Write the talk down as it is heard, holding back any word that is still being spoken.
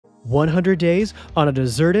100 days on a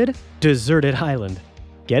deserted island.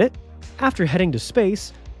 Get it? After heading to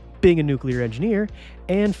space, being a nuclear engineer,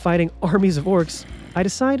 and fighting armies of orcs, I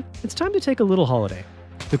decide it's time to take a little holiday.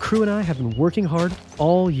 The crew and I have been working hard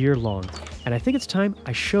all year long, and I think it's time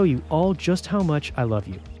I show you all just how much I love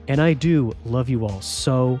you. And I do love you all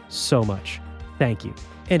so much. Thank you.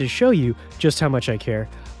 And to show you just how much I care,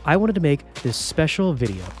 I wanted to make this special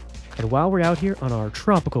video. And while we're out here on our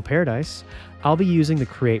tropical paradise, I'll be using the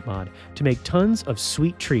Create mod to make tons of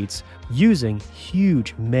sweet treats using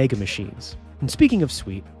huge mega machines. And speaking of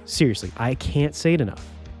sweet, seriously, I can't say it enough.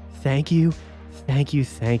 Thank you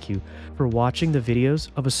for watching the videos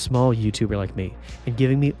of a small YouTuber like me and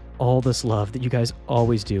giving me all this love that you guys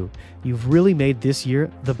always do. You've really made this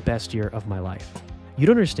year the best year of my life. You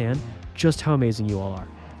don't understand just how amazing you all are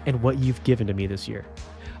and what you've given to me this year.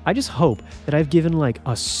 I just hope that I've given like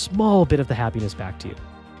a small bit of the happiness back to you.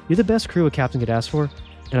 You're the best crew a captain could ask for,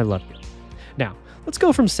 and I love you. Now, let's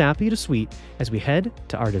go from sappy to sweet as we head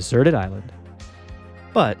to our deserted island.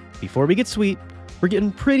 But before we get sweet, we're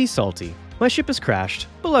getting pretty salty. My ship has crashed,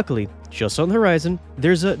 but luckily, just on the horizon,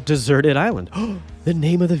 there's a deserted island. The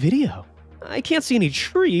name of the video. I can't see any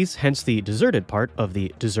trees, hence the deserted part of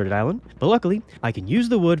the deserted island, but luckily, I can use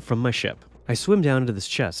the wood from my ship. I swim down into this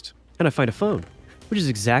chest, and I find a phone, which is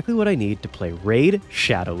exactly what I need to play Raid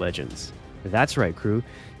Shadow Legends. That's right, crew.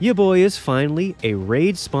 Ya boy is finally a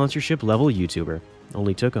Raid sponsorship level YouTuber.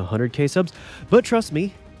 Only took 100k subs, but trust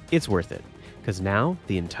me, it's worth it. Because now,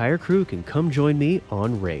 the entire crew can come join me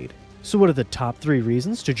on Raid. So what are the top 3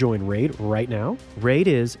 reasons to join Raid right now? Raid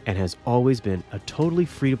is, and has always been, a totally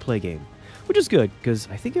free-to-play game. Which is good, because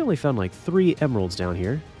I think I only found like 3 emeralds down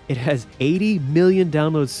here. It has 80 million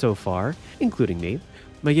downloads so far, including me.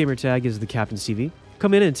 My gamer tag is TheCaptainsTV.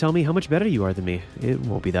 Come in and tell me how much better you are than me. It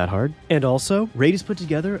won't be that hard. And also, Raid has put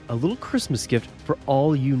together a little Christmas gift for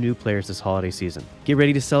all you new players this holiday season. Get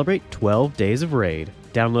ready to celebrate 12 days of Raid.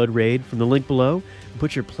 Download Raid from the link below,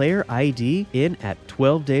 put your player ID in at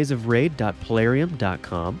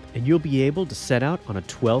 12daysofraid.plarium.com, and you'll be able to set out on a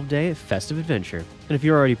 12-day festive adventure. And if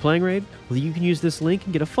you're already playing Raid, well, you can use this link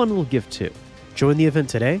and get a fun little gift too. Join the event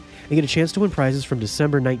today and get a chance to win prizes from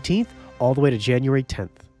December 19th all the way to January 10th.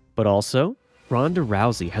 But also, Ronda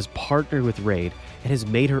Rousey has partnered with Raid and has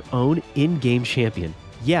made her own in-game champion.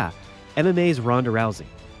 Yeah, MMA's Ronda Rousey.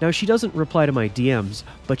 Now, she doesn't reply to my DMs,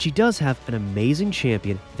 but she does have an amazing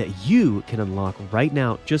champion that you can unlock right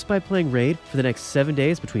now just by playing Raid for the next 7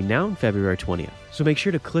 days between now and February 20th. So make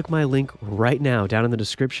sure to click my link right now down in the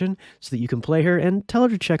description so that you can play her and tell her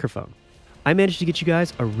to check her phone. I managed to get you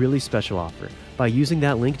guys a really special offer. By using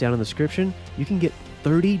that link down in the description, you can get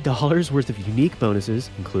 $30 worth of unique bonuses,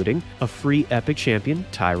 including a free epic champion,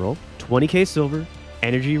 Tyrol, 20k silver,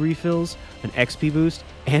 energy refills, an XP boost,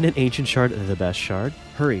 and an ancient shard, the best shard.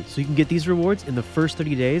 Hurry, so you can get these rewards in the first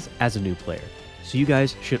 30 days as a new player. So you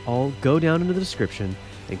guys should all go down into the description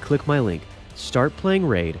and click my link, start playing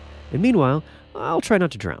Raid, and meanwhile, I'll try not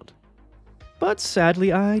to drown. But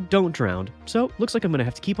sadly, I don't drown, so looks like I'm gonna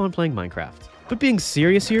have to keep on playing Minecraft. But being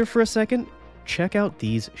serious here for a second, check out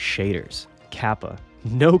these shaders. Kappa.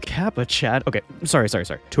 No Kappa, Chad. Okay, sorry.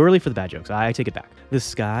 Too early for the bad jokes. I take it back. The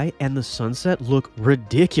sky and the sunset look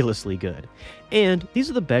ridiculously good. And these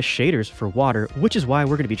are the best shaders for water, which is why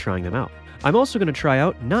we're going to be trying them out. I'm also going to try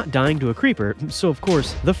out not dying to a creeper, so of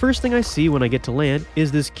course, the first thing I see when I get to land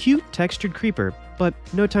is this cute textured creeper, but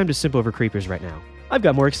no time to simp over creepers right now. I've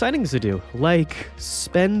got more exciting things to do, like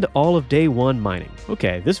spend all of day 1 mining.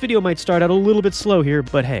 Okay, this video might start out a little bit slow here,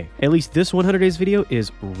 but hey, at least this 100 days video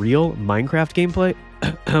is real Minecraft gameplay.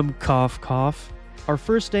 Cough, cough. Our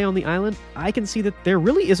first day on the island, I can see that there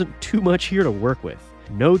really isn't too much here to work with.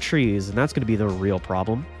 No trees, and that's going to be the real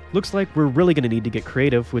problem. Looks like we're really going to need to get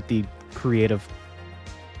creative with the creating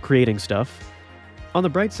stuff. On the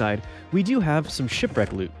bright side, we do have some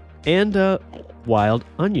shipwreck loot and wild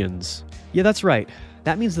onions. Yeah, that's right.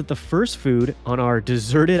 That means that the first food on our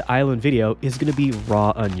deserted island video is going to be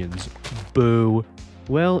raw onions. Boo.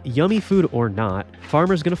 Well, yummy food or not,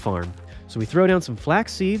 farmer's going to farm. So we throw down some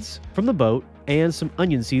flax seeds from the boat and some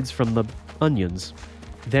onion seeds from the onions.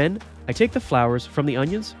 Then I take the flowers from the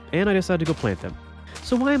onions and I decide to go plant them.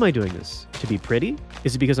 So why am I doing this? To be pretty?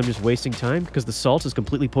 Is it because I'm just wasting time because the salt has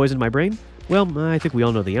completely poisoned my brain? Well, I think we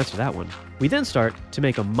all know the answer to that one. We then start to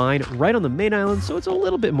make a mine right on the main island, so it's a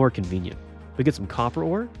little bit more convenient. We get some copper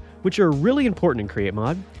ore, which are really important in Create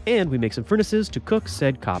Mod, and we make some furnaces to cook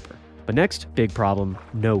said copper. But next, big problem,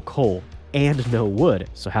 no coal. And no wood,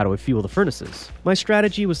 so how do I fuel the furnaces? My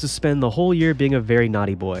strategy was to spend the whole year being a very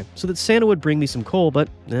naughty boy, so that Santa would bring me some coal, but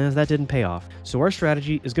that didn't pay off. So our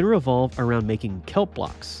strategy is going to revolve around making kelp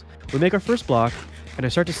blocks. We make our first block, and I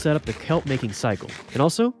start to set up the kelp making cycle. And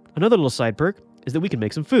also, another little side perk is that we can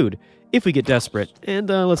make some food if we get desperate. And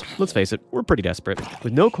let's face it, we're pretty desperate.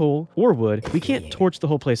 With no coal or wood, we can't torch the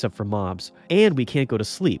whole place up for mobs, and we can't go to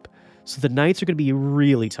sleep. So the nights are going to be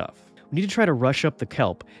really tough. We need to try to rush up the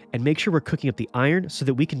kelp and make sure we're cooking up the iron so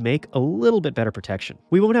that we can make a little bit better protection.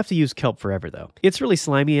 We won't have to use kelp forever though. It's really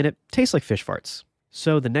slimy and it tastes like fish farts.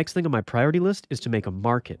 So the next thing on my priority list is to make a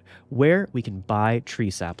market where we can buy tree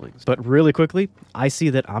saplings. But really quickly, I see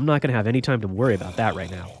that I'm not going to have any time to worry about that right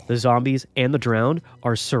now. The zombies and the drowned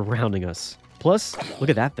are surrounding us. Plus, look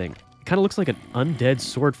at that thing. It kind of looks like an undead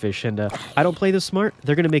swordfish, and I don't play this smart,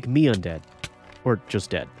 they're going to make me undead. Or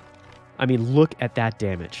just dead. I mean, look at that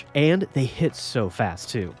damage. And they hit so fast,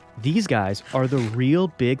 too. These guys are the real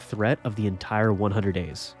big threat of the entire 100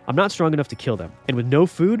 days. I'm not strong enough to kill them. And with no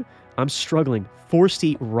food, I'm struggling, forced to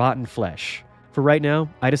eat rotten flesh. For right now,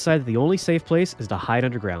 I decided the only safe place is to hide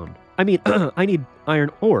underground. I mean, I need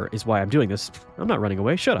iron ore is why I'm doing this. I'm not running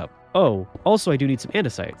away, shut up. Oh, also I do need some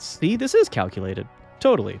andesites. See, this is calculated.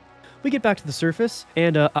 Totally. We get back to the surface,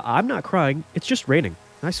 and I'm not crying, it's just raining,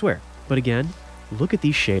 I swear. But again, look at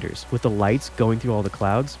these shaders with the lights going through all the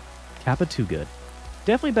clouds. Kappa too good.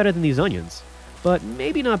 Definitely better than these onions, but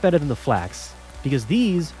maybe not better than the flax, because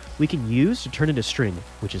these we can use to turn into string,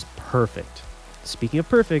 which is perfect. Speaking of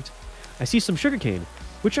perfect, I see some sugarcane,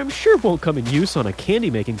 which I'm sure won't come in use on a candy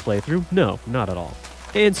making playthrough. No, not at all.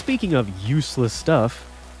 And speaking of useless stuff,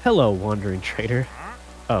 hello, wandering trader.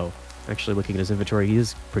 Oh, actually looking at his inventory, he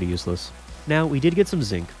is pretty useless. Now, we did get some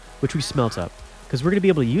zinc, which we smelt up, because we're going to be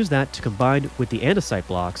able to use that to combine with the andesite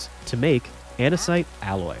blocks to make andesite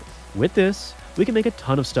alloy. With this, we can make a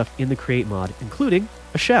ton of stuff in the create mod, including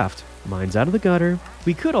a shaft. Mine's out of the gutter.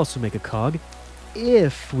 We could also make a cog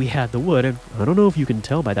if we had the wood, and I don't know if you can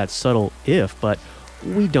tell by that subtle if, but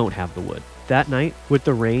we don't have the wood. That night, with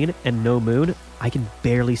the rain and no moon, I can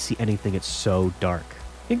barely see anything, it's so dark.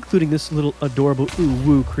 Including this little adorable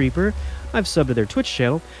ooh-woo creeper. I've subbed to their Twitch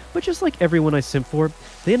channel, but just like everyone I simp for,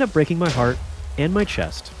 they end up breaking my heart and my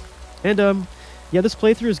chest. And yeah, this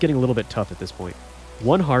playthrough is getting a little bit tough at this point.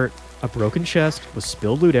 One heart, a broken chest with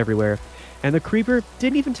spilled loot everywhere, and the creeper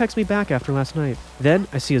didn't even text me back after last night. Then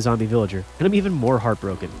I see a zombie villager, and I'm even more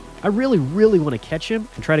heartbroken. I really want to catch him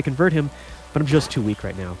and try to convert him, but I'm just too weak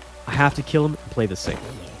right now. I have to kill him and play this safe.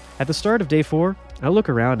 At the start of day 4, I look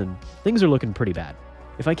around and things are looking pretty bad.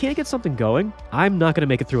 If I can't get something going, I'm not going to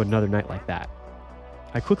make it through another night like that.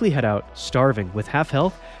 I quickly head out, starving, with half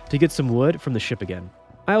health, to get some wood from the ship again.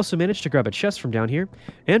 I also managed to grab a chest from down here,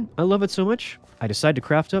 and I love it so much, I decide to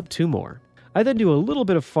craft up 2 more. I then do a little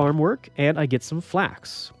bit of farm work, and I get some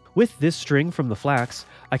flax. With this string from the flax,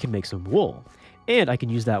 I can make some wool, and I can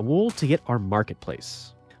use that wool to get our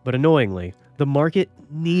marketplace. But annoyingly, the market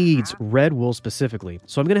needs red wool specifically,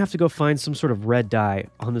 so I'm going to have to go find some sort of red dye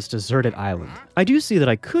on this deserted island. I do see that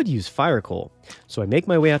I could use fire coal, so I make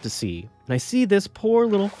my way out to sea, and I see this poor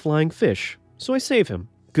little flying fish, so I save him.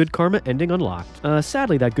 Good karma ending unlocked.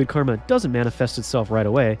 Sadly, that good karma doesn't manifest itself right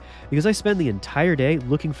away, because I spend the entire day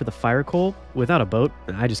looking for the fire coal without a boat,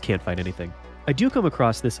 and I just can't find anything. I do come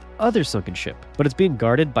across this other sunken ship, but it's being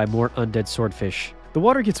guarded by more undead swordfish. The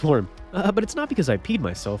water gets warm, but it's not because I peed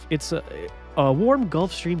myself, it's a warm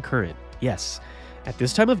Gulf Stream current. Yes, at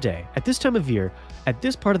this time of day, at this time of year, at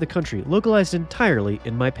this part of the country, localized entirely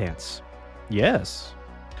in my pants. Yes.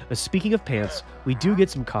 Speaking of pants, we do get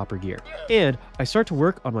some copper gear, and I start to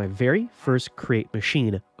work on my very first create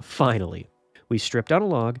machine, finally. We strip down a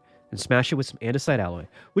log and smash it with some andesite alloy,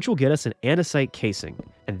 which will get us an andesite casing,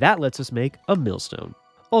 and that lets us make a millstone.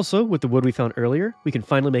 Also, with the wood we found earlier, we can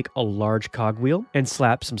finally make a large cogwheel and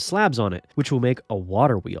slap some slabs on it, which will make a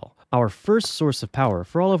water wheel, our first source of power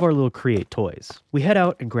for all of our little create toys. We head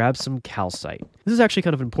out and grab some calcite. This is actually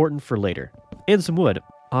kind of important for later, and some wood,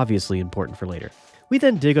 obviously important for later. We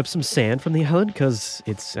then dig up some sand from the island, because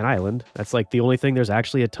it's an island. That's like the only thing there's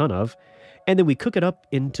actually a ton of. And then we cook it up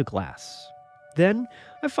into glass. Then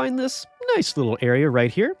I find this nice little area right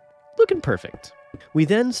here, looking perfect. We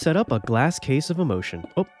then set up a glass case of emotion.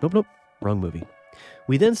 Oh, nope, wrong movie.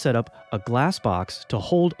 We then set up a glass box to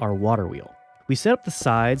hold our water wheel. We set up the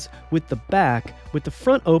sides with the back, with the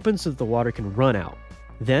front open so that the water can run out.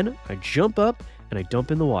 Then I jump up and I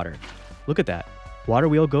dump in the water. Look at that. Water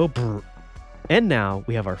wheel go brrr. And now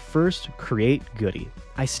we have our first create goodie.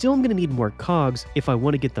 I still am going to need more cogs if I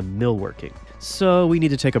want to get the mill working. So we need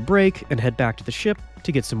to take a break and head back to the ship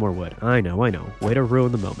to get some more wood. I know. Way to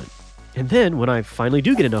ruin the moment. And then when I finally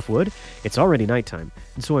do get enough wood, it's already nighttime.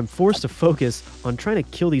 And so I'm forced to focus on trying to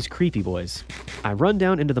kill these creepy boys. I run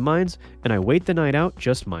down into the mines and I wait the night out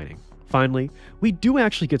just mining. Finally, we do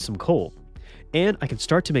actually get some coal. and I can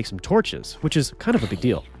start to make some torches, which is kind of a big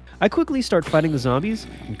deal. I quickly start fighting the zombies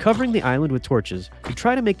and covering the island with torches to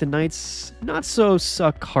try to make the nights not so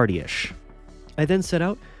suck-hardy-ish. I then set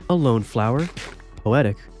out a lone flower,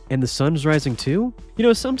 poetic, and the sun's rising too? You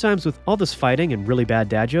know, sometimes with all this fighting and really bad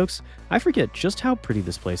dad jokes, I forget just how pretty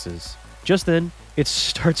this place is. Just then, it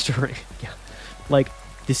starts to rain. Yeah. Like,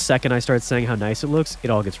 the second I start saying how nice it looks, it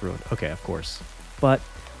all gets ruined. Okay, of course. But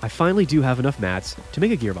I finally do have enough mats to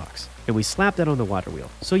make a gearbox, and we slap that on the water wheel,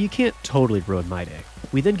 so you can't totally ruin my day.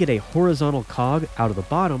 We then get a horizontal cog out of the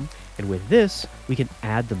bottom, and with this, we can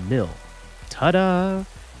add the mill. Ta-da!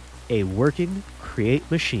 A working create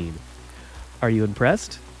machine. Are you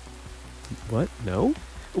impressed? What? No?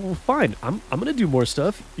 Well, fine. I'm gonna do more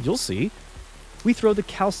stuff. You'll see. We throw the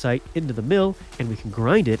calcite into the mill, and we can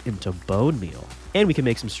grind it into bone meal. And we can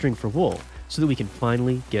make some string for wool, so that we can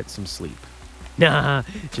finally get some sleep. Nah,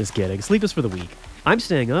 just kidding. Sleep is for the weak. I'm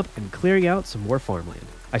staying up and clearing out some more farmland.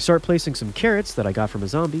 I start placing some carrots that I got from a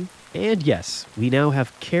zombie. And yes, we now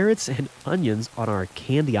have carrots and onions on our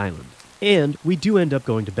candy island. And we do end up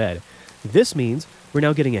going to bed. This means we're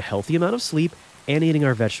now getting a healthy amount of sleep and eating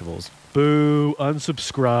our vegetables. Boo,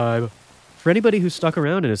 unsubscribe. For anybody who's stuck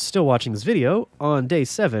around and is still watching this video, on day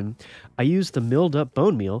 7, I used the milled up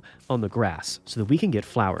bone meal on the grass so that we can get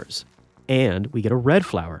flowers. And we get a red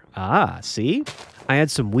flower. Ah, see? I add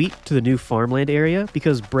some wheat to the new farmland area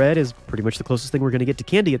because bread is pretty much the closest thing we're going to get to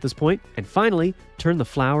candy at this point. And finally, turn the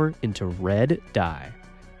flour into red dye.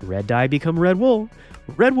 Red dye become red wool.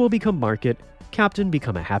 Red wool become market. Captain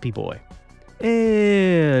become a happy boy.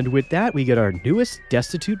 And with that, we get our newest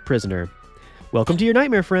destitute prisoner. Welcome to your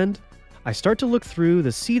nightmare, friend. I start to look through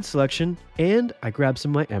the seed selection, and I grab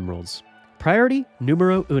some of my emeralds. Priority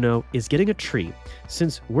numero uno is getting a tree.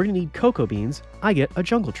 Since we're gonna need cocoa beans, I get a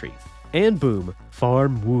jungle tree. And boom,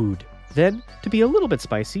 farm wood. Then, to be a little bit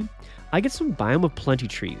spicy, I get some Biome of Plenty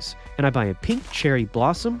trees, and I buy a pink cherry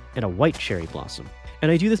blossom and a white cherry blossom.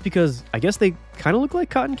 And I do this because I guess they kind of look like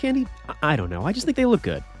cotton candy? I don't know, I just think they look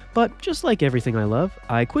good. But just like everything I love,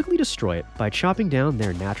 I quickly destroy it by chopping down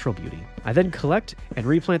their natural beauty. I then collect and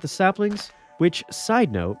replant the saplings, which,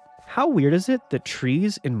 side note, how weird is it that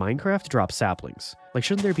trees in Minecraft drop saplings? Like,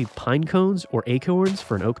 shouldn't there be pine cones or acorns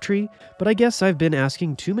for an oak tree? But I guess I've been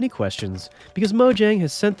asking too many questions because Mojang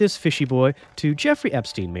has sent this fishy boy to Jeffrey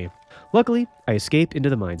Epstein me. Luckily, I escape into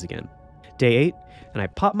the mines again. Day 8, and I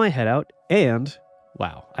pop my head out, and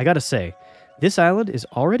wow, I gotta say, this island is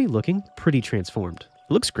already looking pretty transformed.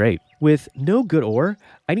 It looks great. With no good ore,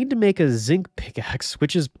 I need to make a zinc pickaxe,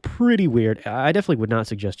 which is pretty weird. I definitely would not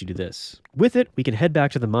suggest you do this. With it, we can head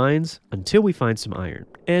back to the mines until we find some iron.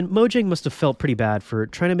 And Mojang must have felt pretty bad for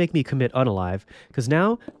trying to make me commit unalive, because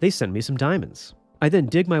now they send me some diamonds. I then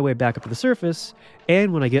dig my way back up to the surface,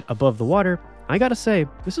 and when I get above the water, I gotta say,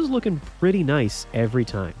 this is looking pretty nice every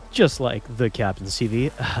time. Just like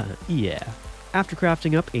TheCaptainsTV. Yeah. After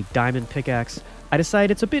crafting up a diamond pickaxe, I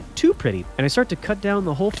decide it's a bit too pretty, and I start to cut down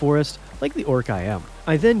the whole forest like the orc I am.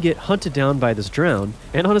 I then get hunted down by this drown,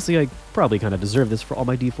 and honestly I probably kind of deserve this for all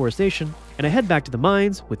my deforestation, and I head back to the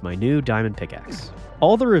mines with my new diamond pickaxe.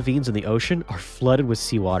 All the ravines in the ocean are flooded with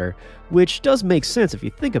seawater, which does make sense if you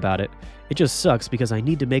think about it. It just sucks because I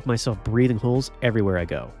need to make myself breathing holes everywhere I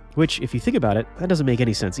go. Which, if you think about it, that doesn't make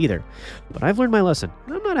any sense either. But I've learned my lesson,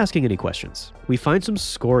 and I'm not asking any questions. We find some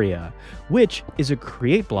scoria, which is a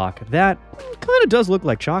create block that kind of does look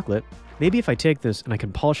like chocolate. Maybe if I take this and I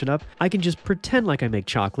can polish it up, I can just pretend like I make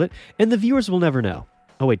chocolate, and the viewers will never know.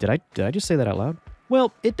 Oh wait, did I just say that out loud?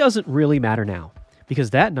 Well, it doesn't really matter now, because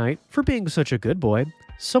that night, for being such a good boy,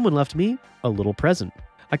 someone left me a little present.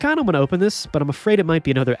 I kind of want to open this, but I'm afraid it might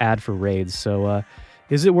be another ad for raids, so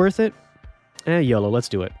is it worth it? YOLO, let's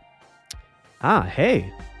do it. Ah,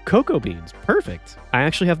 hey, cocoa beans, perfect. I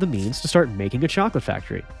actually have the means to start making a chocolate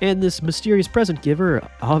factory, and this mysterious present giver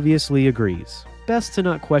obviously agrees. Best to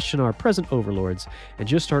not question our present overlords and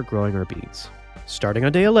just start growing our beans. Starting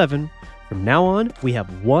on day 11, from now on, we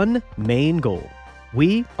have one main goal.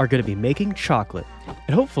 We are going to be making chocolate,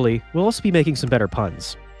 and hopefully, we'll also be making some better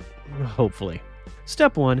puns. Hopefully.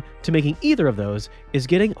 Step 1 to making either of those is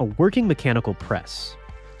getting a working mechanical press.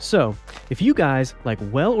 So, if you guys like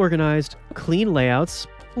well-organized, clean layouts,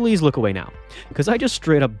 please look away now, because I just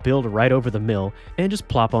straight up build right over the mill and just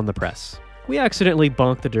plop on the press. We accidentally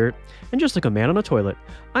bonk the dirt, and just like a man on a toilet,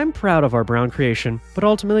 I'm proud of our brown creation, but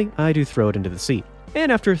ultimately I do throw it into the sea.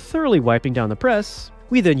 And after thoroughly wiping down the press,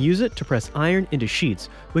 we then use it to press iron into sheets,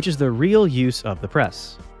 which is the real use of the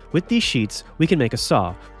press. With these sheets, we can make a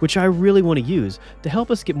saw, which I really want to use to help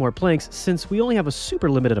us get more planks since we only have a super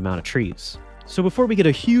limited amount of trees. So before we get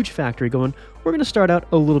a huge factory going, we're going to start out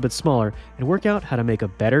a little bit smaller and work out how to make a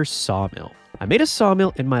better sawmill. I made a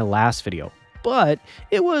sawmill in my last video, but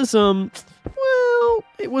it was, well,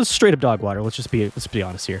 it was straight up dog water. Let's be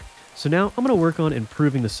honest here. So now I'm going to work on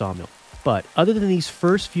improving the sawmill. But other than these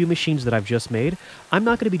first few machines that I've just made, I'm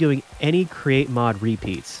not going to be doing any create mod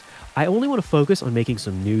repeats. I only want to focus on making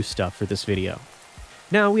some new stuff for this video.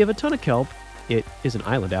 Now we have a ton of kelp. It is an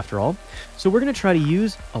island after all. So we're going to try to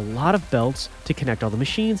use a lot of belts to connect all the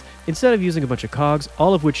machines instead of using a bunch of cogs,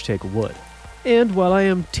 all of which take wood. And while I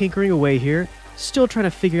am tinkering away here, still trying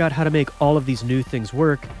to figure out how to make all of these new things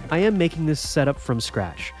work, I am making this setup from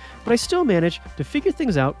scratch. But I still manage to figure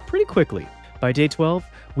things out pretty quickly. By day 12,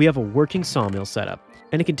 we have a working sawmill setup,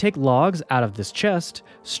 and it can take logs out of this chest,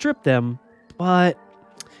 strip them, but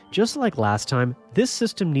just like last time, this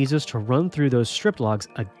system needs us to run through those stripped logs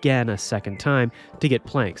again a second time to get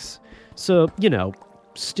planks. So, you know,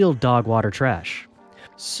 still dog water trash.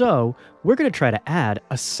 So, we're going to try to add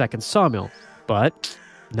a second sawmill, but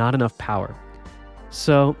not enough power.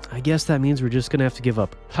 So, I guess that means we're just going to have to give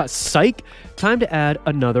up. Ha, psych! Time to add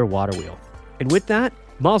another water wheel. And with that,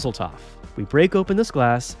 mazel tov. We break open this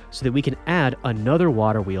glass so that we can add another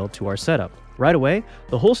water wheel to our setup. Right away,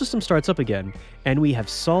 the whole system starts up again, and we have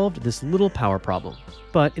solved this little power problem.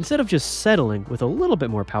 But instead of just settling with a little bit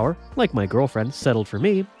more power, like my girlfriend settled for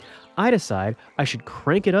me, I decide I should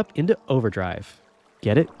crank it up into overdrive.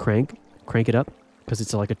 Get it? Crank it up? Because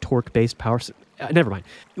it's like a torque-based power... never mind.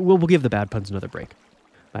 We'll give the bad puns another break.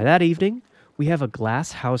 By that evening, we have a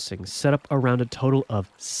glass housing set up around a total of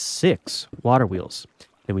 6 water wheels.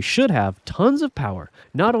 And we should have tons of power,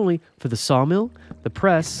 not only for the sawmill, the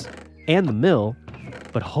press, and the mill,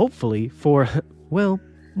 but hopefully for, well,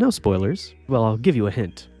 no spoilers. Well, I'll give you a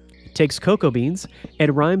hint. It takes cocoa beans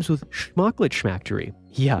and rhymes with schmacklich.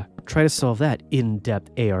 Yeah, try to solve that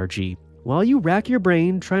in-depth ARG. While you rack your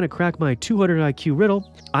brain trying to crack my 200 IQ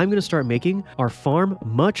riddle, I'm going to start making our farm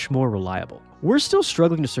much more reliable. We're still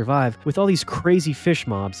struggling to survive with all these crazy fish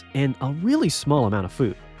mobs and a really small amount of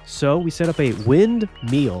food. So we set up a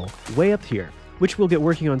windmill way up here, which we'll get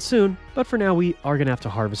working on soon, but for now we are going to have to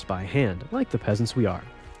harvest by hand, like the peasants we are.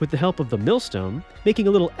 With the help of the millstone, making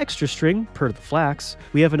a little extra string per the flax,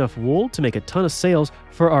 we have enough wool to make a ton of sails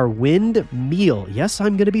for our windmill. Yes,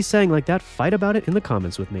 I'm going to be saying like that. Fight about it in the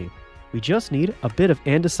comments with me. We just need a bit of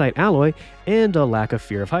andesite alloy and a lack of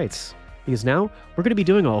fear of heights, because now we're going to be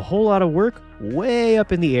doing a whole lot of work way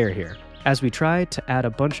up in the air here, as we try to add a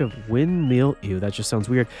bunch of windmill, ew, that just sounds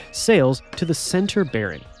weird, sails to the center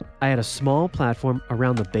bearing. I add a small platform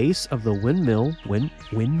around the base of the windmill,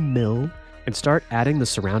 and start adding the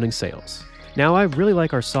surrounding sails. Now, I really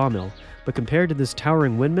like our sawmill, but compared to this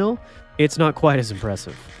towering windmill, it's not quite as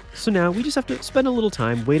impressive. So now we just have to spend a little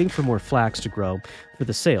time waiting for more flax to grow for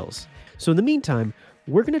the sails. So in the meantime,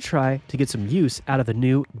 we're going to try to get some use out of the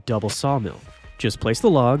new double sawmill. Just place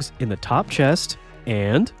the logs in the top chest,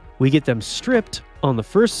 and we get them stripped on the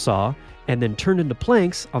first saw and then turned into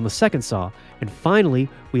planks on the second saw. And finally,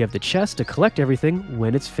 we have the chest to collect everything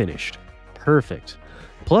when it's finished. Perfect.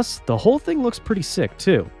 Plus, the whole thing looks pretty sick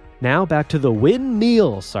too. Now back to the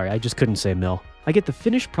windmill. Sorry, I just couldn't say mill. I get the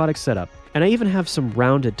finished product set up, and I even have some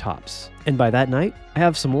rounded tops. And by that night, I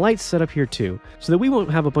have some lights set up here too, so that we won't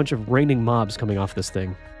have a bunch of raining mobs coming off this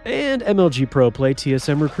thing. And MLG Pro Play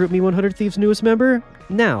TSM Recruit Me 100 Thieves newest member.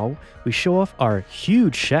 Now, we show off our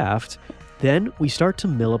huge shaft, then we start to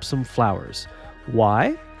mill up some flowers.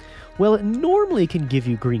 Why? Well, it normally can give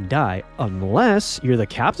you green dye, unless you're the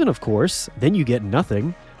captain, of course, then you get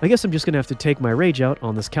nothing. I guess I'm just gonna have to take my rage out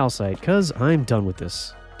on this calcite, cause I'm done with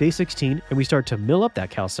this. Day 16, and we start to mill up that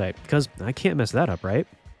calcite, because I can't mess that up, right?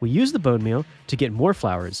 We use the bone meal to get more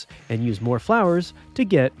flowers, and use more flowers to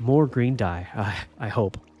get more green dye. I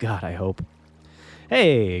hope. God, I hope.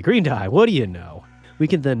 Hey, green dye, what do you know? We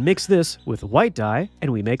can then mix this with white dye,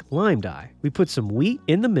 and we make lime dye. We put some wheat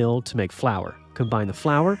in the mill to make flour. Combine the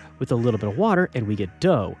flour with a little bit of water, and we get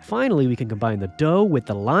dough. Finally, we can combine the dough with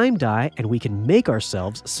the lime dye, and we can make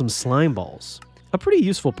ourselves some slime balls. A pretty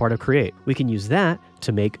useful part of Create. We can use that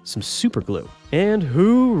to make some super glue. And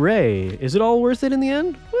hooray! Is it all worth it in the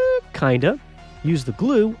end? Kinda. Use the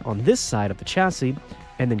glue on this side of the chassis,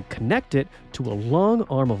 and then connect it to a long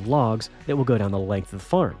arm of logs that will go down the length of the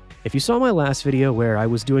farm. If you saw my last video where I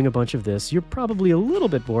was doing a bunch of this, you're probably a little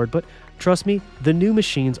bit bored, but trust me, the new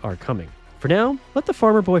machines are coming. For now, let the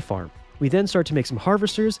farmer boy farm. We then start to make some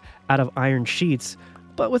harvesters out of iron sheets,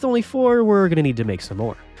 but with only 4, we're gonna need to make some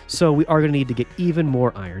more. So we are gonna need to get even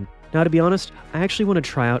more iron. Now, to be honest, I actually want to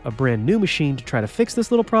try out a brand new machine to try to fix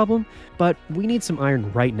this little problem, but we need some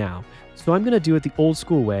iron right now. So I'm gonna do it the old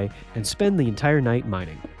school way and spend the entire night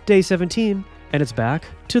mining. Day 17, and it's back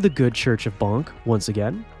to the good Church of Bonk once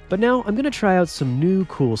again. But now I'm going to try out some new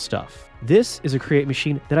cool stuff. This is a create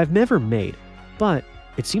machine that I've never made, but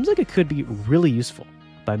it seems like it could be really useful.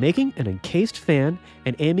 By making an encased fan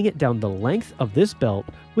and aiming it down the length of this belt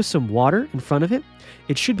with some water in front of it,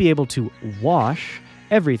 it should be able to wash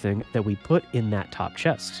everything that we put in that top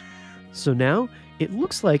chest. So now it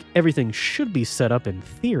looks like everything should be set up in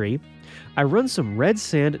theory. I run some red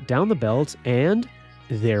sand down the belt and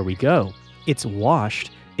there we go. It's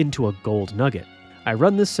washed into a gold nugget. I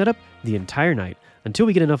run this setup the entire night until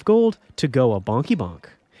we get enough gold to go a bonky bonk.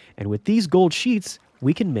 And with these gold sheets,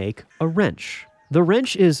 we can make a wrench. The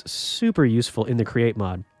wrench is super useful in the create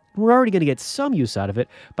mod. We're already going to get some use out of it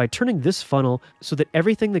by turning this funnel so that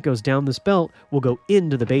everything that goes down this belt will go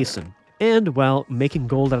into the basin. And while making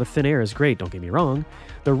gold out of thin air is great, don't get me wrong,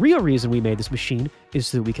 the real reason we made this machine is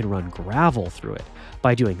so that we can run gravel through it.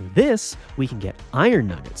 By doing this, we can get iron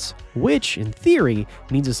nuggets, which in theory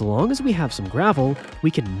means as long as we have some gravel,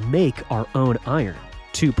 we can make our own iron.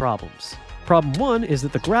 Two problems. Problem one is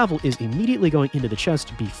that the gravel is immediately going into the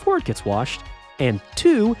chest before it gets washed, and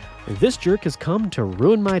two, this jerk has come to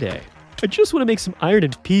ruin my day. I just want to make some iron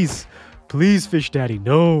in peace. Please, Fish Daddy,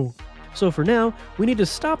 no. So for now, we need to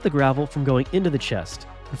stop the gravel from going into the chest.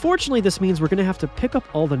 Unfortunately, this means we're going to have to pick up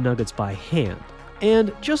all the nuggets by hand.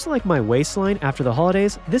 And just like my waistline after the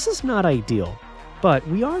holidays, this is not ideal. But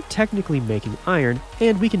we are technically making iron,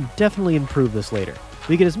 and we can definitely improve this later.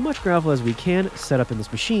 We get as much gravel as we can set up in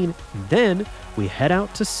this machine, and then we head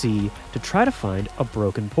out to sea to try to find a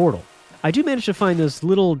broken portal. I do manage to find this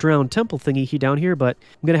little drowned temple thingy down here, but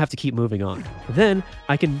I'm going to have to keep moving on. Then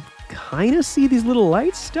I can kind of see these little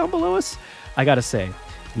lights down below us. I gotta say,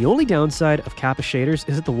 the only downside of Kappa shaders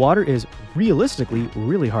is that the water is realistically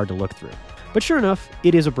really hard to look through. But sure enough,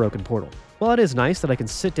 it is a broken portal. While it is nice that I can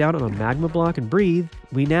sit down on a magma block and breathe,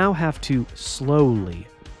 we now have to slowly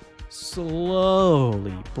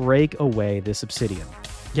break away this obsidian.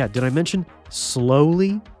 Yeah, did I mention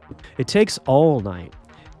slowly? It takes all night.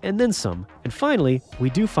 And then some, and finally, we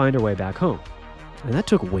do find our way back home. And that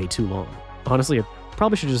took way too long. Honestly, I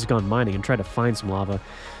probably should have just gone mining and tried to find some lava.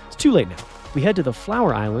 It's too late now. We head to the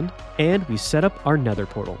Flower Island, and we set up our Nether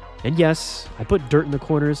portal. And yes, I put dirt in the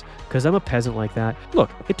corners, because I'm a peasant like that. Look,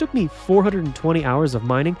 it took me 420 hours of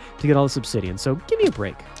mining to get all this obsidian, so give me a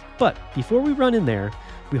break. But before we run in there,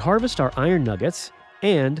 we harvest our iron nuggets,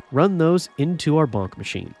 and run those into our bonk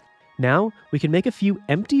machine. Now, we can make a few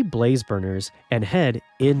empty blaze burners and head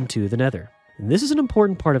into the Nether. And this is an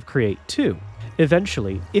important part of Create too.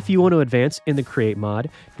 Eventually, if you want to advance in the Create mod,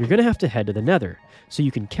 you're going to have to head to the Nether, so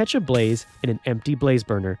you can catch a blaze in an empty blaze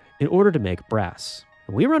burner in order to make brass.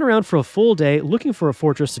 And we run around for a full day looking for a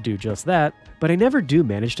fortress to do just that, but I never do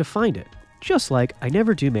manage to find it. Just like I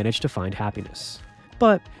never do manage to find happiness.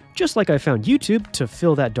 But just like I found YouTube to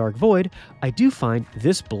fill that dark void, I do find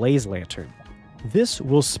this blaze lantern. This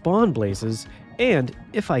will spawn blazes, and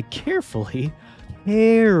if I carefully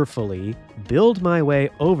build my way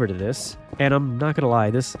over to this, and I'm not gonna lie,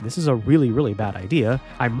 this is a really bad idea,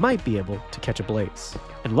 I might be able to catch a blaze.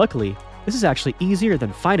 And luckily, this is actually easier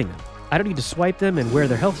than fighting them. I don't need to swipe them and wear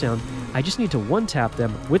their health down, I just need to one-tap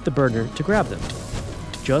them with the burner to grab them.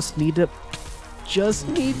 Just need to...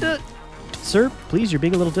 Sir, please, you're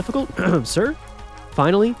being a little difficult. Sir?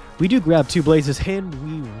 Finally, we do grab 2 blazes and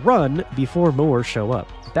we run before more show up.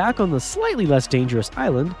 Back on the slightly less dangerous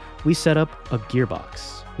island, we set up a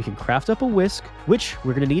gearbox. We can craft up a whisk, which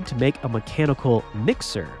we're going to need to make a mechanical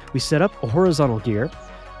mixer. We set up a horizontal gear,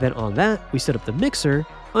 then on that, we set up the mixer,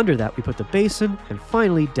 under that we put the basin, and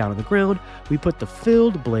finally, down on the ground, we put the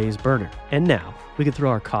filled blaze burner. And now, we can throw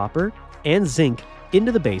our copper and zinc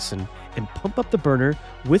into the basin and pump up the burner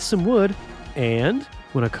with some wood, and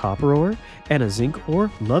when a copper ore and a zinc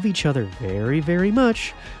ore love each other very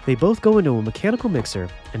much, they both go into a mechanical mixer,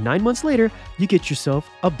 and 9 months later, you get yourself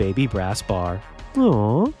a baby brass bar.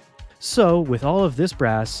 Aww. So, with all of this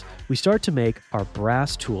brass, we start to make our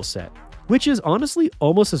brass tool set, which is honestly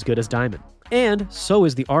almost as good as diamond. And so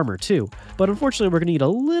is the armor too, but unfortunately we're gonna need a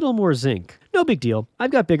little more zinc. No big deal,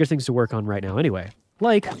 I've got bigger things to work on right now anyway.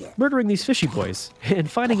 Like murdering these fishy boys, and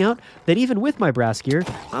finding out that even with my brass gear,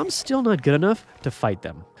 I'm still not good enough to fight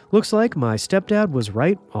them. Looks like my stepdad was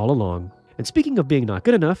right all along. And speaking of being not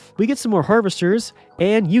good enough, we get some more harvesters,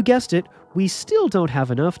 and you guessed it, we still don't have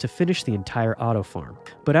enough to finish the entire auto farm.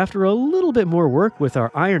 But after a little bit more work with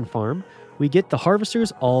our iron farm, we get the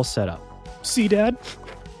harvesters all set up. See, Dad?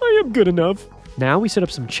 I am good enough. Now we set up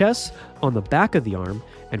some chests on the back of the arm,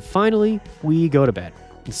 and finally, we go to bed.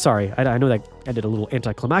 Sorry, I know that ended a little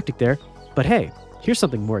anticlimactic there, but hey, here's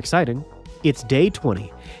something more exciting. It's day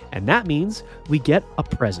 20, and that means we get a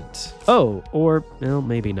present. Oh, or, well,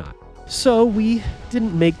 maybe not. So we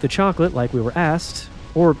didn't make the chocolate like we were asked,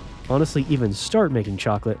 or honestly even start making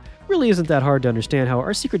chocolate. Really isn't that hard to understand how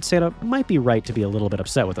our Secret Santa might be right to be a little bit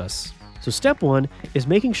upset with us. So step 1 is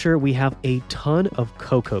making sure we have a ton of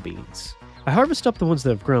cocoa beans. I harvest up the ones that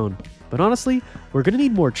have grown, but honestly, we're going to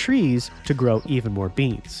need more trees to grow even more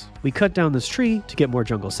beans. We cut down this tree to get more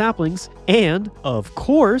jungle saplings, and, of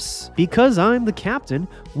course, because I'm the captain,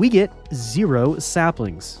 we get 0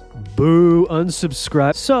 saplings. Boo,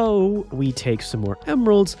 unsubscribe. So we take some more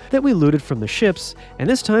emeralds that we looted from the ships, and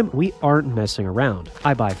this time we aren't messing around.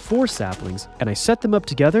 I buy 4 saplings, and I set them up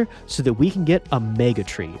together so that we can get a mega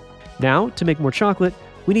tree. Now, to make more chocolate,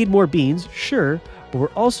 we need more beans, sure, but we're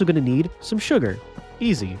also going to need some sugar.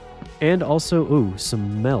 Easy. And also, ooh,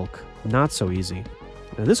 some milk. Not so easy.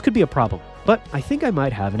 Now, this could be a problem, but I think I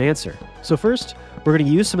might have an answer. So first, we're going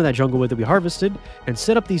to use some of that jungle wood that we harvested and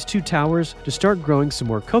set up these 2 towers to start growing some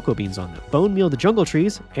more cocoa beans on them. Bone meal the jungle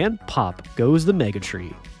trees, and pop goes the mega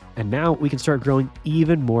tree. And now we can start growing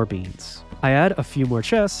even more beans. I add a few more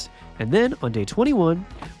chests, and then on day 21,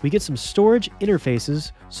 we get some storage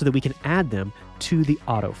interfaces so that we can add them to the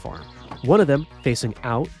auto farm. One of them facing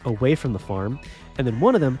out, away from the farm, and then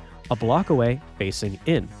one of them a block away, facing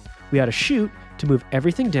in. We add a chute to move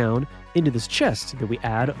everything down into this chest that we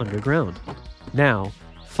add underground. Now,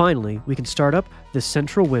 finally, we can start up the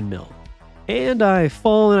central windmill. And I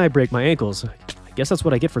fall and I break my ankles. I guess that's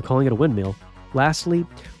what I get for calling it a windmill. Lastly,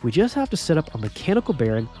 we just have to set up a mechanical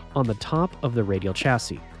bearing on the top of the radial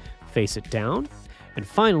chassis, face it down, and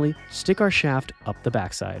finally stick our shaft up the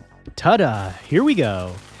backside. Ta-da! Here we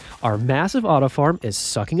go! Our massive auto farm is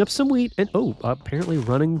sucking up some wheat and, apparently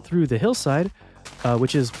running through the hillside,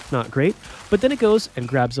 which is not great. But then it goes and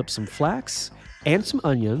grabs up some flax and some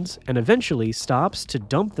onions and eventually stops to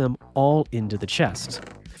dump them all into the chest.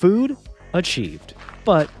 Food achieved.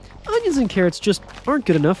 But onions and carrots just aren't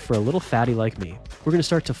good enough for a little fatty like me. We're going to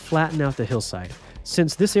start to flatten out the hillside,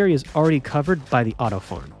 since this area is already covered by the auto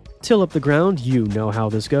farm. Till up the ground, you know how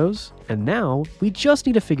this goes. And now, we just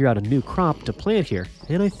need to figure out a new crop to plant here,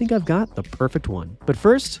 and I think I've got the perfect one. But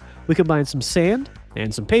first, we combine some sand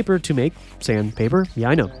and some paper to make sandpaper. Yeah,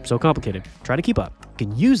 I know, so complicated. Try to keep up. We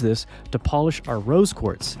can use this to polish our rose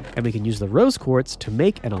quartz, and we can use the rose quartz to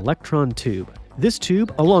make an electron tube. This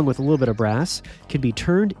tube, along with a little bit of brass, can be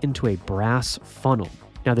turned into a brass funnel.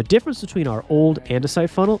 Now, the difference between our old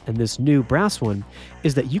andesite funnel and this new brass one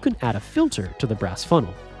is that you can add a filter to the brass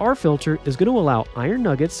funnel. Our filter is going to allow iron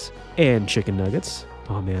nuggets and chicken nuggets.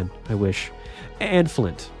 Oh man, I wish. And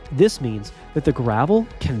flint. This means that the gravel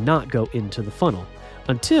cannot go into the funnel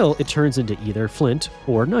until it turns into either flint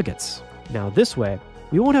or nuggets. Now, this way,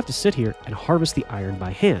 we won't have to sit here and harvest the iron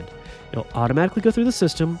by hand. It'll automatically go through the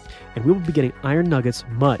system, and we will be getting iron nuggets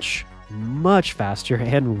much faster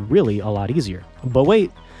and really a lot easier. But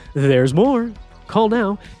wait, there's more. Call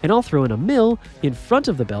now, and I'll throw in a mill in front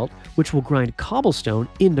of the belt, which will grind cobblestone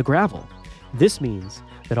into gravel. This means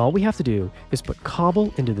that all we have to do is put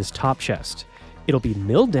cobble into this top chest. It'll be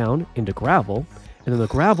milled down into gravel, and then the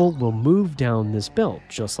gravel will move down this belt,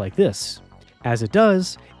 just like this. As it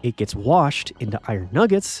does, it gets washed into iron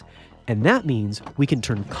nuggets, and that means we can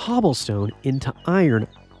turn cobblestone into iron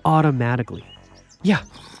automatically. Yeah,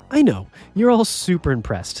 I know, you're all super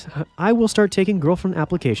impressed. I will start taking girlfriend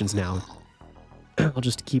applications now. I'll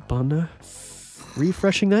just keep on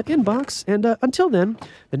refreshing that inbox, and until then,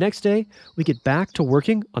 the next day, we get back to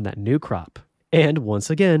working on that new crop. And once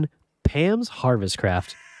again, Pam's Harvest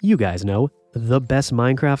Craft, you guys know, the best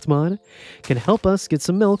Minecraft mod, can help us get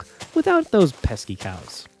some milk without those pesky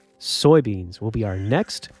cows. Soybeans will be our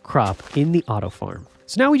next crop in the auto farm.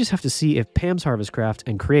 So now we just have to see if Pam's Harvest Craft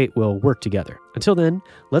and Create will work together. Until then,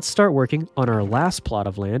 let's start working on our last plot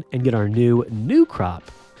of land and get our new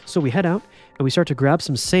crop. So we head out and we start to grab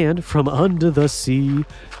some sand from under the sea,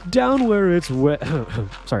 down where it's wet.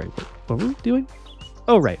 Sorry, what were we doing?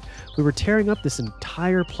 Oh, right. We were tearing up this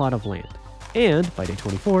entire plot of land. And by day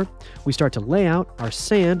 24, we start to lay out our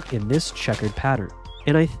sand in this checkered pattern.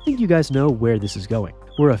 And I think you guys know where this is going.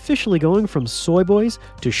 We're officially going from soy boys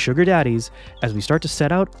to sugar daddies as we start to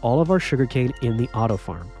set out all of our sugarcane in the auto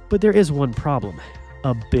farm. But there is one problem,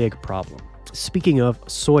 a big problem. Speaking of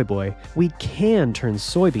soy boy, we can turn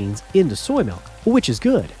soybeans into soy milk, which is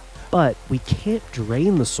good, but we can't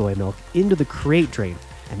drain the soy milk into the Create drain,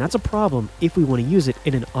 and that's a problem if we want to use it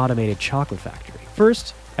in an automated chocolate factory.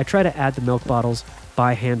 First, I try to add the milk bottles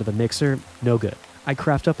by hand to the mixer, no good. I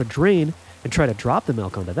craft up a drain and try to drop the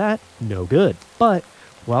milk onto that, no good. But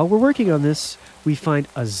while we're working on this, we find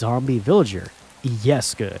a zombie villager.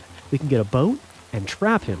 Yes, good. We can get a boat and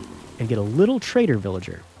trap him and get a little trader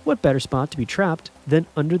villager. what better spot to be trapped than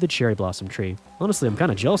under the cherry blossom tree? Honestly, I'm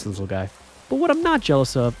kind of jealous of this little guy. But what I'm not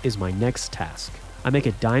jealous of is my next task. I make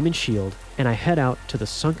a diamond shield and I head out to the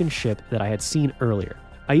sunken ship that I had seen earlier.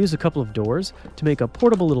 I use a couple of doors to make a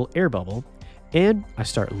portable little air bubble, and I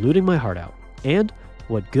start looting my heart out. And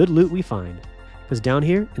what good loot we find. Because down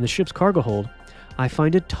here in the ship's cargo hold, I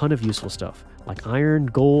find a ton of useful stuff, like iron,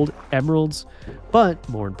 gold, emeralds, but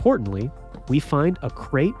more importantly, we find a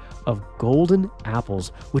crate of golden apples,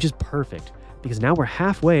 which is perfect, because now we're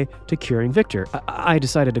halfway to curing Victor. I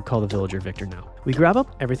decided to call the villager Victor now. We grab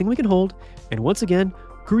up everything we can hold, and once again,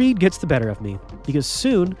 greed gets the better of me, because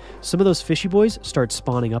soon, some of those fishy boys start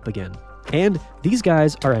spawning up again. And these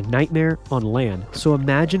guys are a nightmare on land, so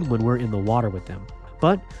imagine when we're in the water with them.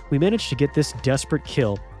 But we managed to get this desperate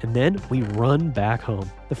kill, and then we run back home.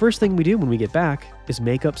 The first thing we do when we get back is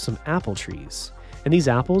make up some apple trees. And these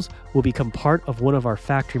apples will become part of one of our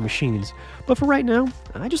factory machines. But for right now,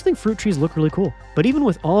 I just think fruit trees look really cool. But even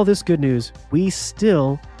with all this good news, we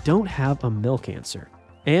still don't have a milk answer.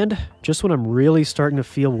 And just when I'm really starting to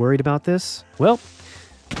feel worried about this, well,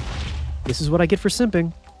 this is what I get for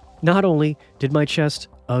simping. Not only did my chest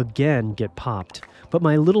again get popped, but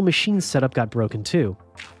my little machine setup got broken too.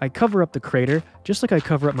 I cover up the crater just like I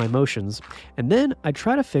cover up my motions, and then I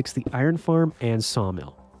try to fix the iron farm and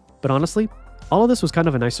sawmill. But honestly, all of this was kind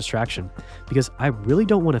of a nice distraction, because I really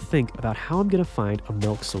don't want to think about how I'm going to find a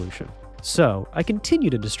milk solution. So I continue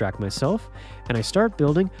to distract myself, and I start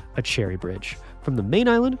building a cherry bridge from the main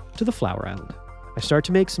island to the flower island. I start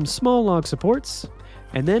to make some small log supports,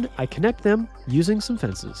 and then I connect them using some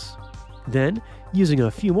fences. Then, using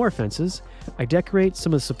a few more fences, I decorate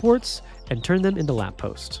some of the supports and turn them into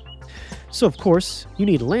lampposts. So of course, you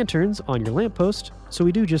need lanterns on your lamppost, so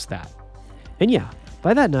we do just that. And yeah,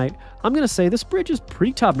 by that night, I'm going to say this bridge is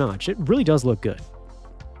pretty top-notch. It really does look good.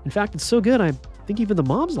 In fact, it's so good, I think even the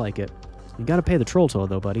mobs like it. You gotta pay the troll toll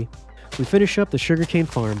though, buddy. We finish up the sugarcane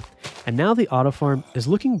farm, and now the auto farm is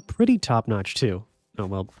looking pretty top-notch too. Oh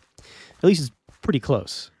well, at least it's pretty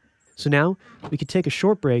close. So now, we could take a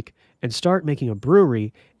short break and start making a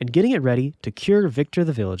brewery and getting it ready to cure Victor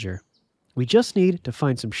the villager. We just need to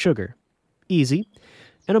find some sugar. Easy.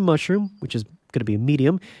 And a mushroom, which is going to be a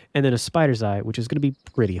medium, and then a spider's eye, which is going to be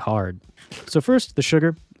pretty hard. So first, the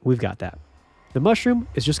sugar, we've got that. The mushroom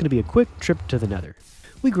is just going to be a quick trip to the Nether.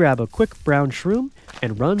 We grab a quick brown shroom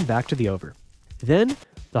and run back to the over. Then,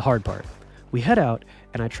 the hard part. We head out,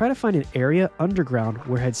 and I try to find an area underground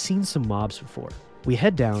where I had seen some mobs before. We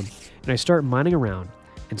head down, and I start mining around,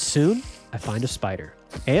 and soon, I find a spider.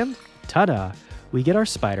 And, ta-da, we get our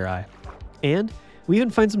spider eye. And we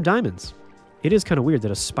even find some diamonds. It is kind of weird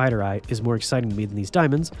that a spider eye is more exciting to me than these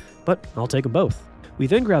diamonds, but I'll take them both. We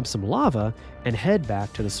then grab some lava and head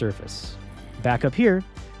back to the surface. Back up here,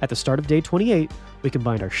 at the start of day 28, we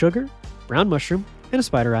combined our sugar, brown mushroom, and a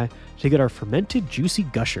spider eye to get our fermented juicy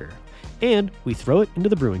gusher. And we throw it into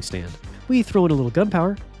the brewing stand. We throw in a little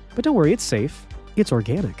gunpowder, but don't worry, it's safe. It's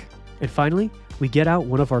organic. And finally, we get out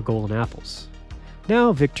one of our golden apples.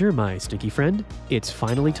 Now, Victor, my stinky friend, it's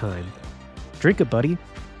finally time. Drink it, buddy.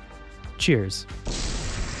 Cheers.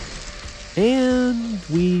 And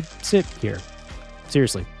we sit here.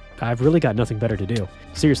 Seriously, I've really got nothing better to do.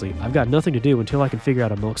 Seriously, I've got nothing to do until I can figure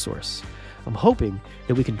out a milk source. I'm hoping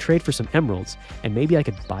that we can trade for some emeralds, and maybe I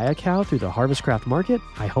could buy a cow through the Harvestcraft market,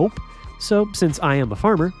 I hope. So, since I am a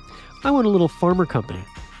farmer, I want a little farmer company.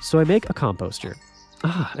 So I make a composter.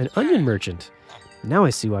 Ah, an onion merchant. Now I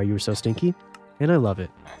see why you were so stinky, and I love it.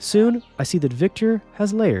 Soon, I see that Victor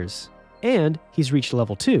has layers, and he's reached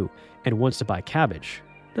level 2 and wants to buy cabbage.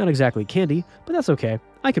 Not exactly candy, but that's okay.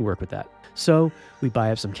 I can work with that. So we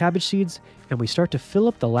buy up some cabbage seeds, and we start to fill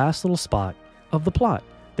up the last little spot of the plot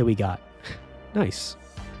that we got. Nice.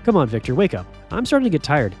 Come on, Victor, wake up. I'm starting to get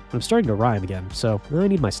tired, and I'm starting to rhyme again, so I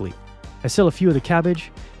need my sleep. I sell a few of the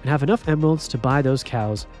cabbage and have enough emeralds to buy those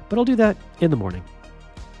cows, but I'll do that in the morning.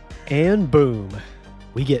 And boom.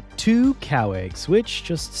 We get 2 cow eggs, which,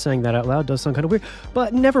 just saying that out loud, does sound kind of weird,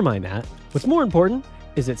 but never mind that. What's more important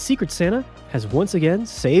is that Secret Santa has once again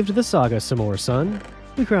saved the saga some more, son.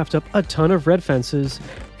 We craft up a ton of red fences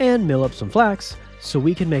and mill up some flax so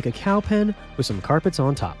we can make a cow pen with some carpets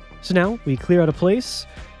on top. So now we clear out a place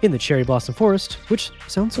in the cherry blossom forest, which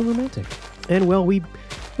sounds so romantic. And well, we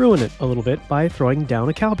ruin it a little bit by throwing down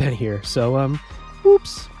a cow pen here, so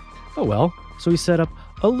oops. Oh well. So we set up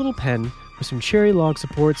a little pen with some cherry log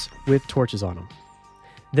supports with torches on them.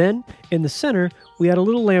 Then, in the center, we add a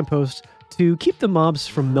little lamppost to keep the mobs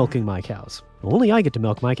from milking my cows. Only I get to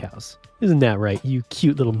milk my cows. Isn't that right, you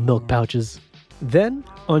cute little milk pouches? Then,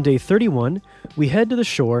 on day 31, we head to the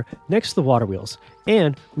shore next to the water wheels,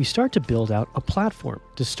 and we start to build out a platform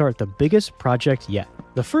to start the biggest project yet.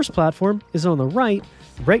 The first platform is on the right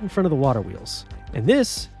in front of the water wheels, and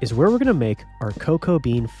this is where we're going to make our cocoa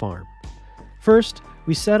bean farm. First,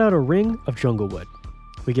 we set out a ring of jungle wood.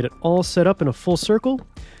 We get it all set up in a full circle,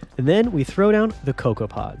 and then we throw down the cocoa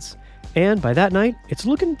pods. And by that night, it's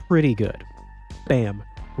looking pretty good. Bam!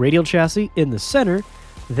 Radial chassis in the center,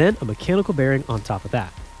 then a mechanical bearing on top of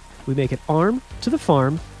that. We make an arm to the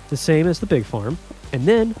farm, the same as the big farm, and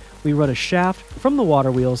then we run a shaft from the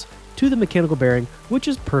water wheels to the mechanical bearing, which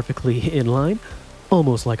is perfectly in line,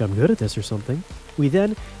 almost like I'm good at this or something. We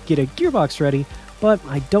then get a gearbox ready, but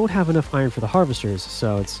I don't have enough iron for the harvesters,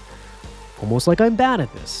 so it's almost like I'm bad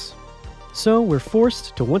at this. So we're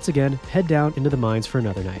forced to once again head down into the mines for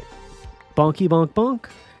another night. Bonky bonk bonk,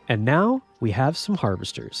 and now we have some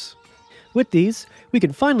harvesters. With these, we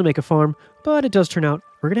can finally make a farm, but it does turn out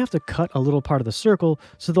we're going to have to cut a little part of the circle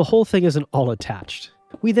so the whole thing isn't all attached.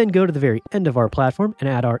 We then go to the very end of our platform and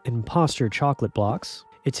add our imposter chocolate blocks.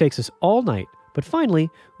 It takes us all night, but finally,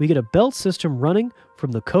 we get a belt system running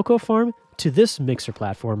from the cocoa farm to this mixer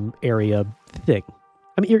platform area thing.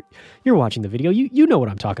 I mean, you're watching the video, you know what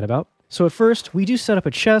I'm talking about. So at first, we do set up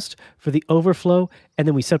a chest for the overflow, and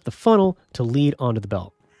then we set up the funnel to lead onto the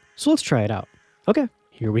belt. So let's try it out. Okay,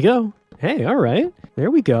 here we go. Hey, all right,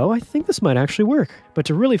 there we go. I think this might actually work. But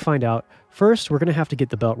to really find out, first we're gonna have to get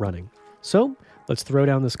the belt running. So let's throw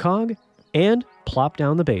down this cog and plop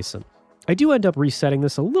down the basin. I do end up resetting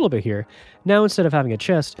this a little bit here. Now instead of having a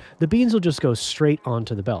chest, the beans will just go straight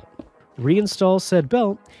onto the belt. Reinstall said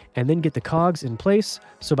belt, and then get the cogs in place,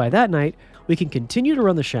 so by that night, we can continue to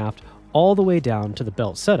run the shaft all the way down to the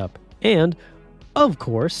belt setup. And, of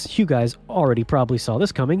course, you guys already probably saw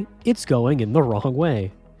this coming, it's going in the wrong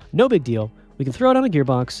way. No big deal, we can throw down a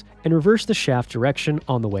gearbox and reverse the shaft direction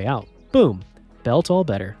on the way out. Boom, belt all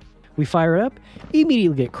better. We fire it up,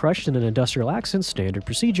 immediately get crushed in an industrial accident, standard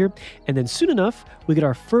procedure, and then soon enough, we get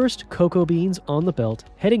our first cocoa beans on the belt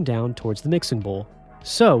heading down towards the mixing bowl.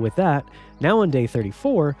 So with that, now on day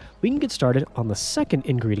 34, we can get started on the second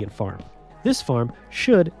ingredient farm. This farm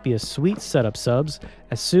should be a sweet setup subs,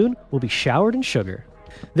 as soon we'll be showered in sugar.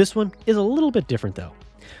 This one is a little bit different though.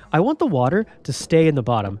 I want the water to stay in the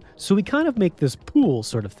bottom, so we kind of make this pool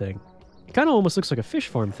sort of thing. It kind of almost looks like a fish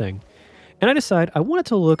farm thing. And I decide I want it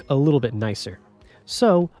to look a little bit nicer.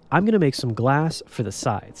 So I'm going to make some glass for the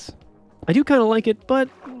sides. I do kind of like it, but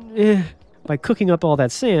by cooking up all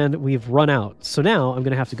that sand, we've run out. So now I'm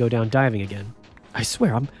going to have to go down diving again. I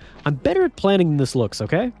swear, I'm better at planning than this looks,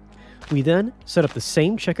 okay? We then set up the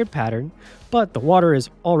same checkered pattern, but the water is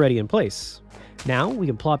already in place. Now we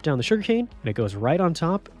can plop down the sugarcane and it goes right on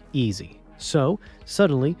top, easy. So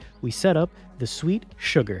suddenly we set up the sweet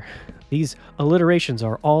sugar. These alliterations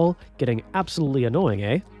are all getting absolutely annoying,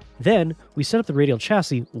 eh? Then we set up the radial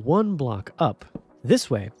chassis one block up. This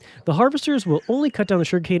way, the harvesters will only cut down the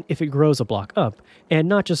sugarcane if it grows a block up, and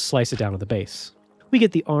not just slice it down to the base. We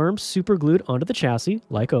get the arms super glued onto the chassis,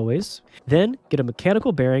 like always, then get a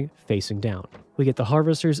mechanical bearing facing down. We get the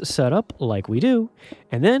harvesters set up like we do,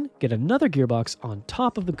 and then get another gearbox on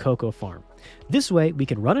top of the cocoa farm. This way, we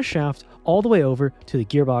can run a shaft all the way over to the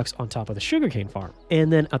gearbox on top of the sugarcane farm.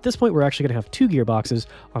 And then at this point, we're actually going to have two gearboxes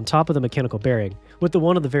on top of the mechanical bearing, with the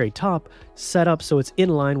one on the very top set up so it's in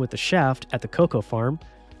line with the shaft at the cocoa farm,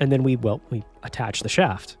 and then we attach the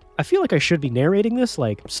shaft. I feel like I should be narrating this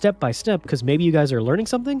like step by step because maybe you guys are learning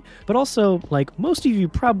something, but also like most of you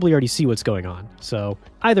probably already see what's going on. So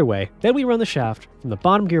either way, then we run the shaft from the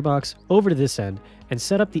bottom gearbox over to this end and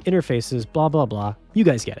set up the interfaces, blah, blah, blah. You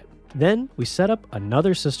guys get it. Then we set up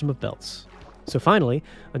another system of belts. So finally,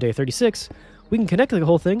 on day 36, we can connect the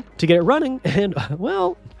whole thing to get it running, and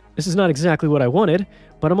well, this is not exactly what I wanted,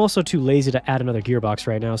 but I'm also too lazy to add another gearbox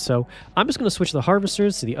right now, so I'm just going to switch the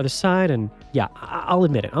harvesters to the other side, and yeah, I'll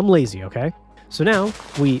admit it, I'm lazy, okay? So now,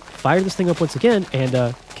 we fire this thing up once again,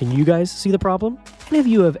 and can you guys see the problem? Any of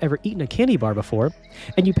you have ever eaten a candy bar before,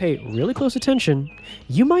 and you pay really close attention,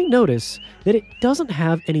 you might notice that it doesn't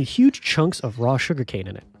have any huge chunks of raw sugarcane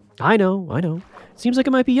in it. I know. Seems like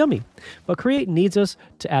it might be yummy. But Create needs us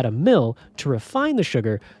to add a mill to refine the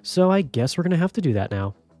sugar, so I guess we're going to have to do that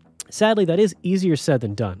now. Sadly, that is easier said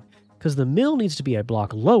than done, because the mill needs to be a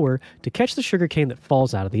block lower to catch the sugarcane that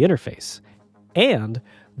falls out of the interface. And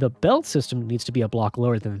the belt system needs to be a block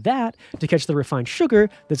lower than that to catch the refined sugar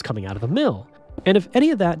that's coming out of the mill. And if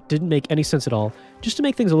any of that didn't make any sense at all, just to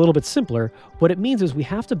make things a little bit simpler, what it means is we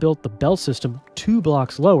have to build the belt system 2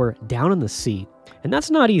 blocks lower down in the sea. And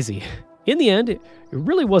that's not easy. In the end, it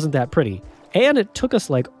really wasn't that pretty. And it took us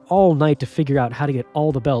like all night to figure out how to get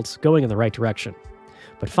all the belts going in the right direction.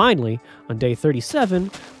 But finally, on day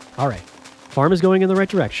 37, all right, farm is going in the right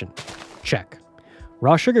direction. Check.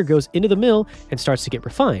 Raw sugar goes into the mill and starts to get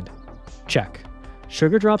refined. Check.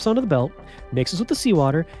 Sugar drops onto the belt, mixes with the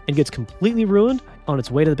seawater, and gets completely ruined on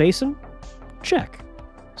its way to the basin. Check.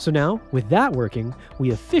 So now, with that working,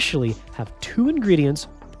 we officially have 2 ingredients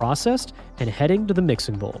processed and heading to the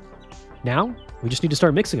mixing bowl. Now, we just need to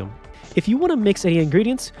start mixing them. If you want to mix any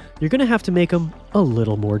ingredients, you're going to have to make them a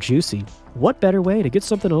little more juicy. What better way to get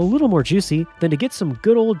something a little more juicy than to get some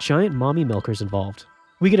good old giant mommy milkers involved?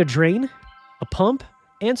 We get a drain, a pump,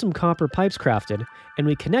 and some copper pipes crafted, and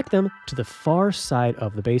we connect them to the far side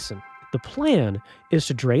of the basin. The plan is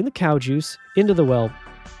to drain the cow juice into the,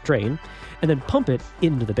 drain, and then pump it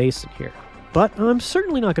into the basin here. But I'm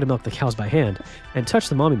certainly not going to milk the cows by hand and touch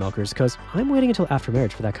the mommy milkers because I'm waiting until after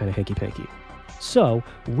marriage for that kind of hanky-panky. So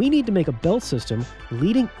we need to make a belt system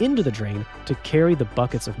leading into the drain to carry the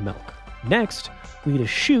buckets of milk. Next, we need a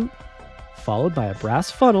chute followed by a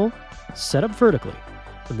brass funnel set up vertically.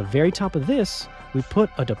 On the very top of this, we put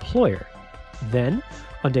a deployer. Then,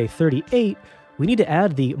 on day 38, we need to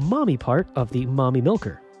add the mommy part of the mommy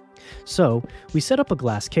milker. So we set up a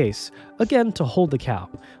glass case, again to hold the cow,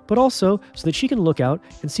 but also so that she can look out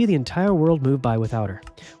and see the entire world move by without her.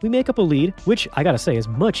 We make up a lead, which I gotta say is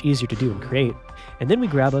much easier to do and create, and then we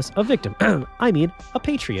grab us a victim, a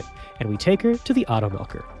patriot, and we take her to the auto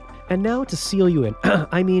milker. And now to seal you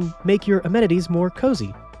in, make your amenities more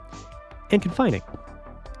cozy and confining.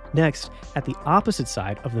 Next, at the opposite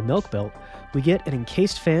side of the milk belt, we get an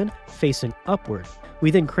encased fan facing upward.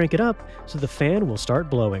 We then crank it up so the fan will start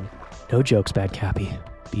blowing. No jokes, Bad Cappy.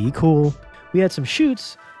 Be cool. We add some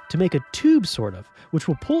chutes to make a tube sort of, which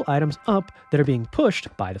will pull items up that are being pushed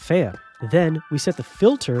by the fan. Then we set the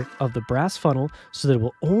filter of the brass funnel so that it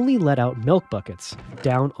will only let out milk buckets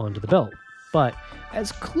down onto the belt. But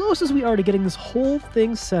as close as we are to getting this whole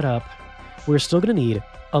thing set up, we're still going to need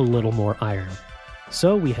a little more iron.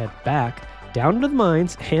 So we head back down into the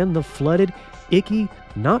mines and the flooded, icky,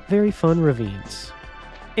 not very fun ravines.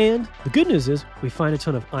 And the good news is we find a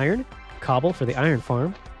ton of iron, cobble for the iron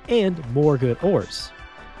farm, and more good ores.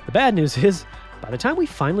 The bad news is, by the time we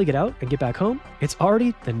finally get out and get back home, it's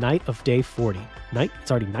already the night of day 40.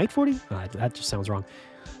 It's already night 40? That just sounds wrong.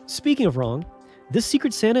 Speaking of wrong, this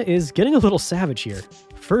Secret Santa is getting a little savage here.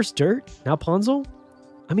 First dirt, now Ponzel?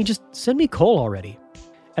 Just send me coal already.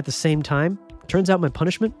 At the same time, turns out my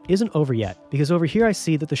punishment isn't over yet, because over here I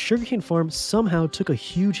see that the sugarcane farm somehow took a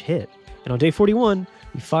huge hit. And on day 41,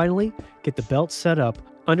 we finally get the belt set up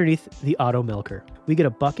underneath the auto milker. We get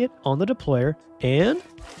a bucket on the deployer and...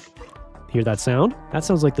 hear that sound? That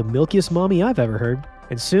sounds like the milkiest mommy I've ever heard.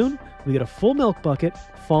 And soon, we get a full milk bucket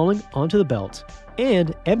falling onto the belt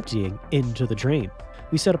and emptying into the drain.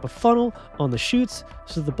 We set up a funnel on the chutes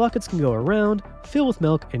so the buckets can go around, fill with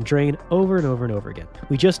milk, and drain over and over and over again.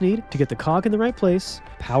 We just need to get the cog in the right place,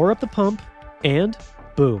 power up the pump, and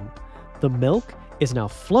boom. The milk is now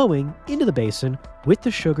flowing into the basin with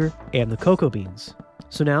the sugar and the cocoa beans.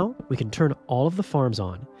 So now we can turn all of the farms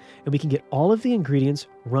on, and we can get all of the ingredients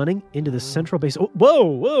running into the central basin. Oh,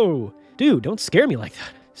 whoa! Dude, don't scare me like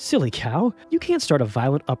that. Silly cow, you can't start a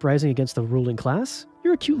violent uprising against the ruling class.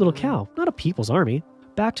 You're a cute little cow, not a people's army.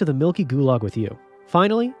 Back to the milky gulag with you.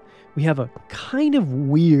 Finally, we have a kind of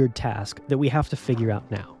weird task that we have to figure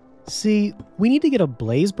out now. See, we need to get a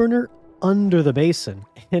blaze burner under the basin,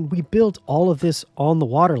 and we built all of this on the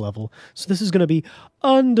water level, so this is going to be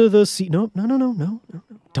under the sea. No.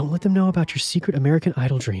 Don't let them know about your secret American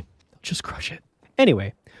Idol dream. Just crush it.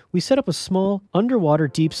 Anyway, we set up a small underwater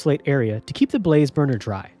deep slate area to keep the blaze burner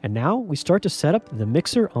dry, and now we start to set up the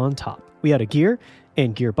mixer on top. We add a gear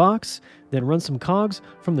and gearbox, then run some cogs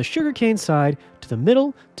from the sugarcane side to the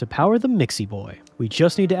middle to power the mixy boy. We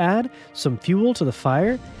just need to add some fuel to the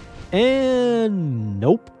fire, and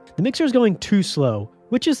nope. The mixer is going too slow,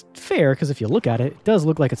 which is fair because if you look at it, it does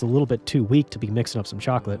look like it's a little bit too weak to be mixing up some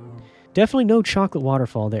chocolate. Definitely no chocolate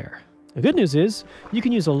waterfall there. The good news is you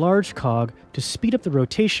can use a large cog to speed up the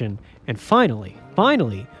rotation, and finally,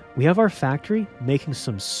 we have our factory making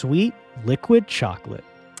some sweet liquid chocolate.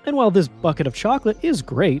 And while this bucket of chocolate is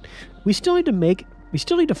great, we still need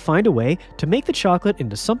to find a way to make the chocolate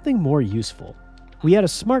into something more useful. We add a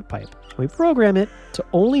smart pipe. We program it to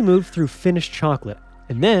only move through finished chocolate,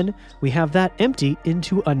 and then we have that empty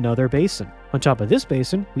into another basin. On top of this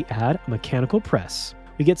basin, we add a mechanical press.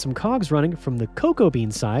 We get some cogs running from the cocoa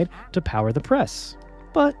bean side to power the press.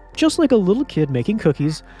 But just like a little kid making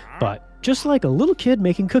cookies, but Just like a little kid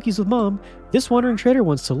making cookies with mom, this wandering trader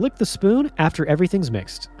wants to lick the spoon after everything's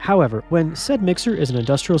mixed. However, when said mixer is an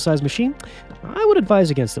industrial-sized machine, I would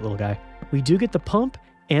advise against it, little guy. We do get the pump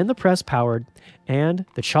and the press powered, and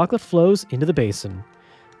the chocolate flows into the basin.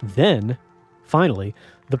 Then, finally,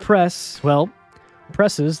 the press,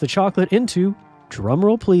 presses the chocolate into,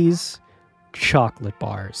 drumroll please, chocolate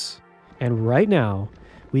bars. And right now,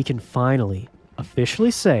 we can finally,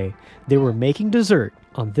 officially say they were making dessert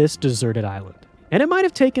on this deserted island. And it might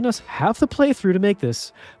have taken us half the playthrough to make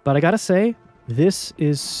this, but I gotta say, this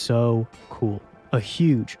is so cool. A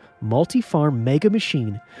huge, multi-farm mega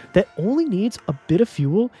machine that only needs a bit of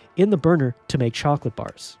fuel in the burner to make chocolate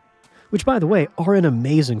bars. Which, by the way, are an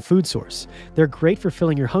amazing food source. They're great for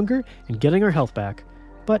filling your hunger and getting our health back.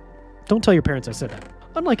 But don't tell your parents I said that.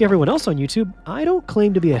 Unlike everyone else on YouTube, I don't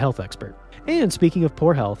claim to be a health expert. And speaking of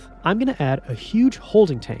poor health, I'm going to add a huge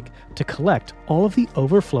holding tank to collect all of the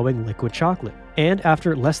overflowing liquid chocolate. And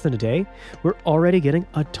after less than a day, we're already getting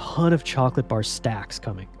a ton of chocolate bar stacks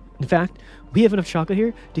coming. In fact, we have enough chocolate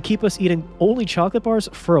here to keep us eating only chocolate bars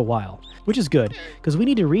for a while, which is good, because we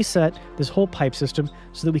need to reset this whole pipe system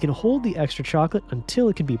so that we can hold the extra chocolate until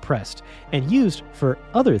it can be pressed and used for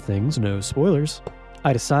other things, no spoilers.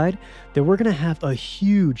 I decide that we're going to have a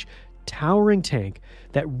huge, towering tank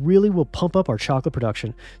that really will pump up our chocolate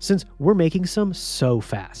production since we're making some so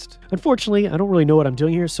fast. Unfortunately, I don't really know what I'm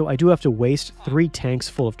doing here, so I do have to waste 3 tanks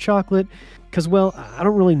full of chocolate because, well, I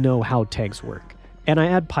don't really know how tanks work. And I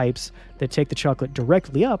add pipes that take the chocolate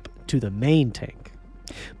directly up to the main tank.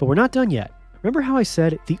 But we're not done yet. Remember how I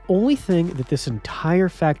said the only thing that this entire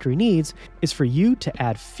factory needs is for you to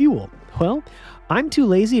add fuel? Well, I'm too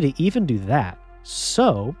lazy to even do that.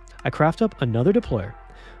 So I craft up another deployer.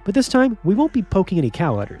 But this time, we won't be poking any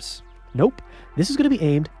cow udders. Nope, this is going to be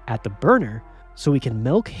aimed at the burner so we can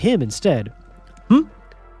milk him instead.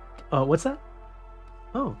 What's that?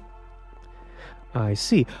 Oh. I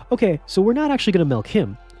see. Okay, so we're not actually going to milk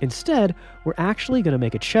him. Instead, we're actually going to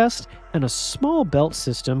make a chest and a small belt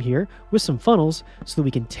system here with some funnels so that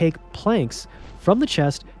we can take planks from the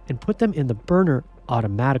chest and put them in the burner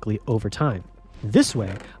automatically over time. This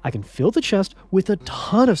way, I can fill the chest with a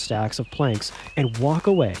ton of stacks of planks and walk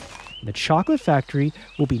away. And the chocolate factory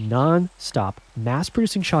will be non-stop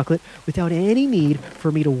mass-producing chocolate without any need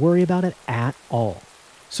for me to worry about it at all.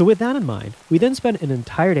 So with that in mind, we then spend an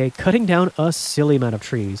entire day cutting down a silly amount of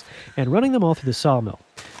trees and running them all through the sawmill.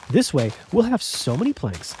 This way, we'll have so many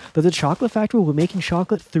planks that the chocolate factory will be making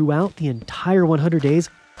chocolate throughout the entire 100 days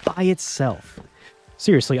by itself.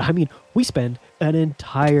 Seriously, I mean, we spend an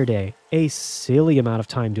entire day, a silly amount of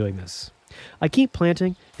time doing this. I keep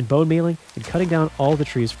planting and bone mealing and cutting down all the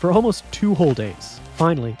trees for almost 2 whole days.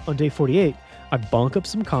 Finally, on day 48, I bonk up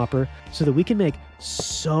some copper so that we can make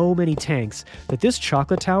so many tanks that this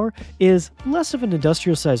chocolate tower is less of an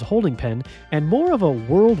industrial-sized holding pen and more of a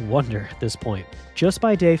world wonder at this point. Just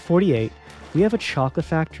by day 48, we have a chocolate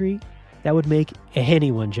factory that would make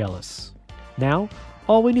anyone jealous. Now,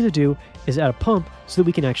 all we need to do is add a pump so that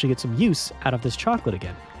we can actually get some use out of this chocolate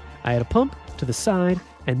again. I add a pump to the side,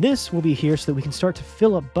 and this will be here so that we can start to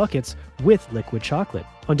fill up buckets with liquid chocolate.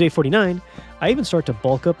 On day 49, I even start to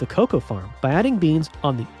bulk up the cocoa farm by adding beans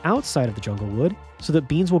on the outside of the jungle wood so that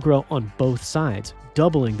beans will grow on both sides,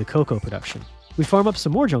 doubling the cocoa production. We farm up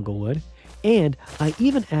some more jungle wood, and I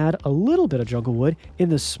even add a little bit of jungle wood in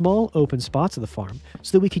the small open spots of the farm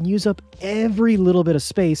so that we can use up every little bit of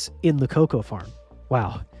space in the cocoa farm.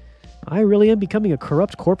 Wow, I really am becoming a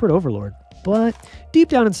corrupt corporate overlord. But deep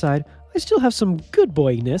down inside, I still have some good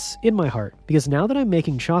boyness in my heart, because now that I'm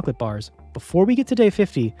making chocolate bars, before we get to day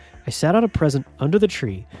 50, I sat out a present under the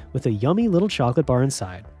tree with a yummy little chocolate bar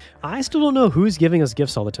inside. I still don't know who's giving us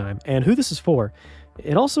gifts all the time, and who this is for.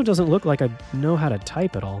 It also doesn't look like I know how to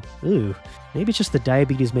type at all. Ooh, maybe it's just the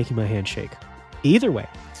diabetes making my hand shake. Either way,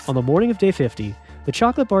 on the morning of day 50, the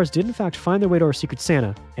chocolate bars did in fact find their way to our Secret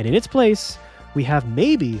Santa, and in its place, we have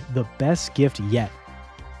maybe the best gift yet.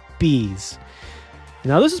 Bees.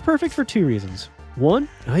 Now this is perfect for 2 reasons. 1,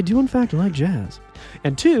 I do in fact like jazz.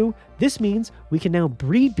 And 2, this means we can now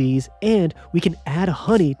breed bees and we can add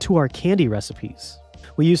honey to our candy recipes.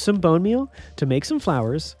 We use some bone meal to make some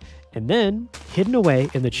flowers, and then, hidden away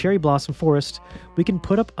in the cherry blossom forest, we can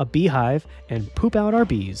put up a beehive and poop out our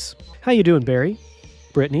bees. How you doing, Barry?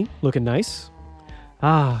 Brittany, looking nice?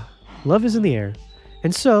 Ah, love is in the air.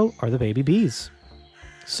 And so are the baby bees.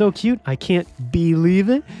 So cute, I can't believe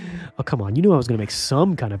it. Oh, come on, you knew I was going to make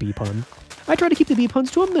some kind of bee pun. I try to keep the bee puns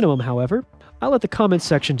to a minimum, however. I'll let the comments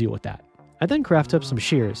section deal with that. I then craft up some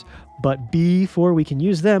shears, but before we can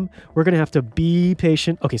use them, we're going to have to be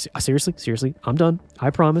patient. Okay, seriously, I'm done. I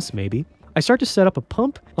promise, maybe. I start to set up a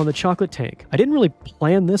pump on the chocolate tank. I didn't really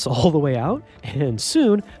plan this all the way out, and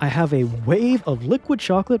soon I have a wave of liquid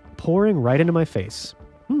chocolate pouring right into my face.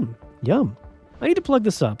 Yum. I need to plug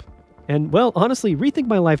this up. And, well, honestly, rethink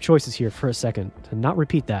my life choices here for a second to not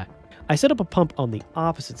repeat that. I set up a pump on the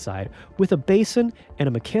opposite side with a basin and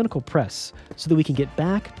a mechanical press so that we can get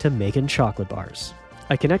back to making chocolate bars.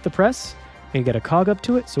 I connect the press and get a cog up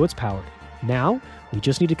to it so it's powered. Now, we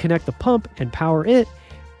just need to connect the pump and power it,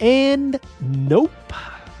 and nope.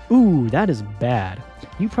 Ooh, that is bad.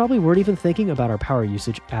 You probably weren't even thinking about our power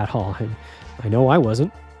usage at all, and I know I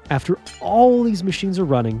wasn't. After all these machines are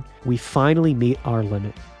running, we finally meet our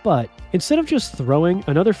limit. But instead of just throwing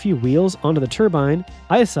another few wheels onto the turbine,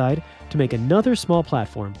 I decide to make another small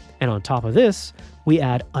platform. And on top of this, we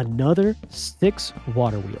add another 6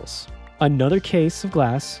 water wheels. Another case of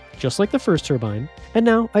glass, just like the first turbine, and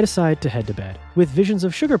now I decide to head to bed, with visions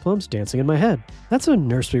of sugar plums dancing in my head. That's a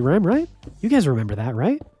nursery rhyme, right? You guys remember that,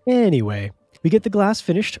 right? Anyway, we get the glass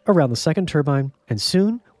finished around the second turbine, and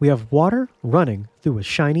soon we have water running through a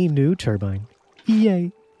shiny new turbine.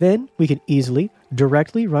 Yay! Then we can easily,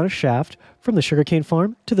 directly run a shaft from the sugarcane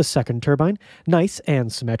farm to the second turbine, nice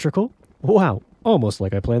and symmetrical. Wow, almost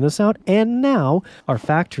like I planned this out. And now our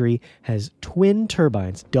factory has twin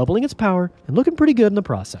turbines, doubling its power and looking pretty good in the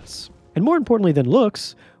process. And more importantly than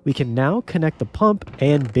looks, we can now connect the pump,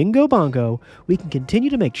 and bingo bongo, we can continue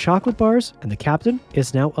to make chocolate bars, and the captain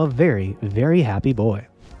is now a very, very happy boy.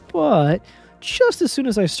 But just as soon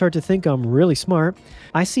as I start to think I'm really smart,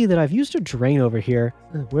 I see that I've used a drain over here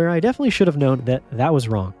where I definitely should have known that that was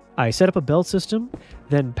wrong. I set up a belt system,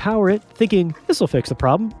 then power it, thinking this'll fix the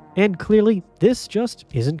problem, and clearly this just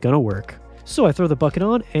isn't gonna work. So I throw the bucket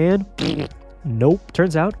on and nope.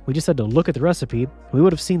 Turns out we just had to look at the recipe. We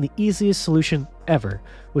would have seen the easiest solution ever,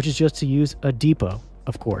 which is just to use a depot,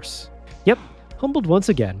 of course. Yep, humbled once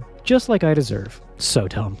again, just like I deserve. So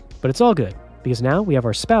dumb. But it's all good, because now we have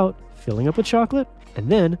our spout filling up with chocolate,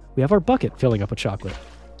 and then we have our bucket filling up with chocolate.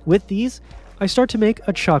 With these, I start to make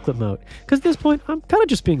a chocolate moat, because at this point, I'm kind of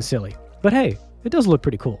just being silly. But hey, it does look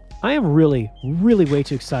pretty cool. I am really, really way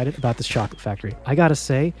too excited about this chocolate factory. I gotta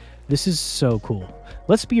say, this is so cool.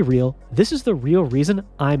 Let's be real, this is the real reason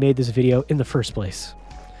I made this video in the first place.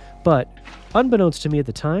 But, unbeknownst to me at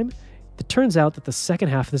the time, it turns out that the second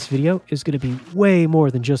half of this video is going to be way more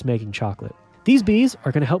than just making chocolate. These bees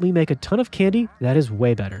are going to help me make a ton of candy that is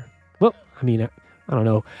way better. Well, I mean, I don't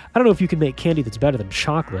know. I don't know if you can make candy that's better than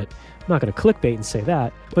chocolate. I'm not going to clickbait and say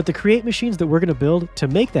that. But the create machines that we're going to build to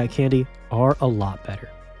make that candy are a lot better.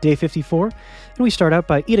 Day 54, and we start out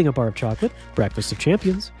by eating a bar of chocolate, breakfast of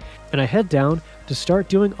champions, and I head down to start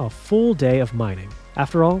doing a full day of mining.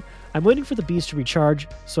 After all, I'm waiting for the bees to recharge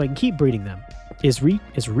so I can keep breeding them. Is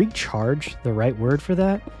recharge the right word for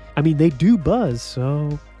that? I mean, they do buzz,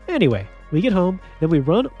 so... Anyway, we get home, then we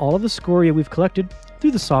run all of the scoria we've collected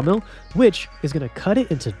through the sawmill, which is going to cut it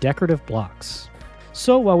into decorative blocks.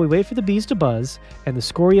 So while we wait for the bees to buzz and the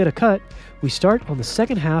scoria to cut, we start on the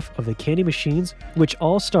second half of the candy machines, which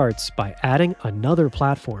all starts by adding another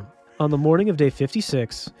platform. On the morning of day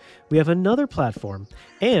 56, we have another platform,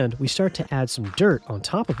 and we start to add some dirt on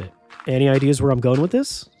top of it. Any ideas where I'm going with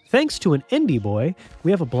this? Thanks to an indie boy,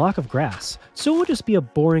 we have a block of grass, so it will just be a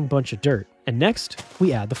boring bunch of dirt. And next,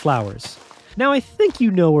 we add the flowers. Now I think you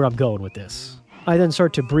know where I'm going with this. I then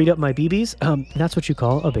start to breed up my BBs, that's what you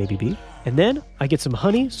call a baby bee. And then I get some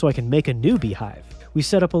honey so I can make a new beehive. We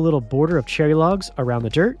set up a little border of cherry logs around the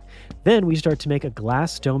dirt. Then we start to make a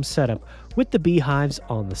glass dome setup with the beehives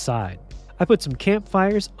on the side. I put some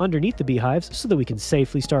campfires underneath the beehives so that we can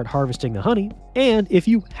safely start harvesting the honey. And if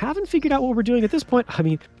you haven't figured out what we're doing at this point, I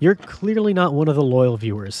mean, you're clearly not one of the loyal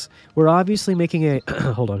viewers. We're obviously making a...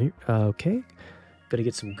 hold on here. Okay. Gotta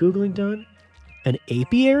get some Googling done. An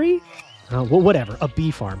apiary? Well, whatever. A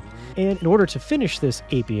bee farm. And in order to finish this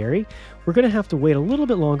apiary, we're gonna have to wait a little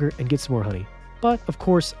bit longer and get some more honey. But, of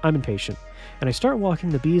course, I'm impatient, and I start walking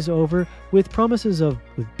the bees over with promises of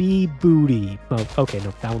bee booty. Oh, okay, no,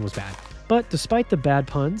 that one was bad. But despite the bad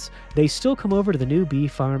puns, they still come over to the new bee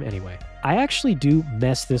farm anyway. I actually do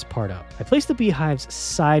mess this part up. I place the beehives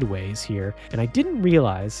sideways here, and I didn't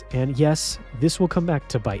realize, and yes, this will come back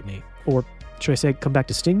to bite me. Or should I say come back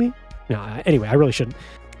to sting me? No, anyway, I really shouldn't.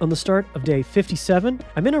 On the start of day 57,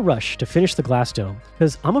 I'm in a rush to finish the glass dome,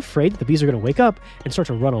 because I'm afraid the bees are going to wake up and start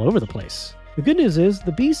to run all over the place. The good news is,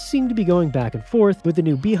 the bees seem to be going back and forth with the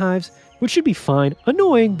new beehives, which should be fine.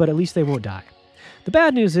 Annoying, but at least they won't die. The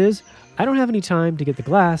bad news is, I don't have any time to get the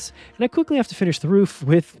glass, and I quickly have to finish the roof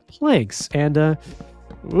with planks, and,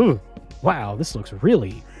 ooh, wow, this looks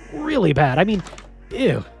really, really bad. I mean,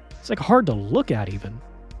 ew, it's like hard to look at even.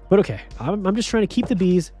 But okay, I'm just trying to keep the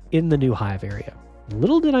bees in the new hive area.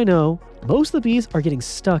 Little did I know, most of the bees are getting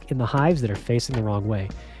stuck in the hives that are facing the wrong way,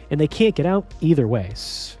 and they can't get out either way.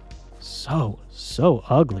 So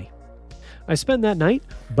ugly. I spend that night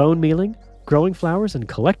bone mealing, growing flowers, and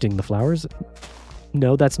collecting the flowers.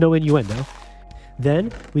 No, that's no innuendo.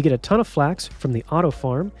 Then we get a ton of flax from the auto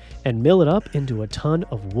farm and mill it up into a ton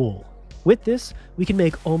of wool. With this, we can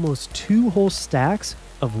make almost 2 whole stacks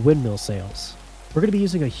of windmill sails. We're going to be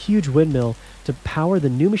using a huge windmill to power the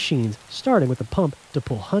new machines, starting with the pump to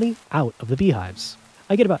pull honey out of the beehives.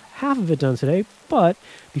 I get about half of it done today, but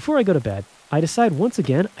before I go to bed, I decide once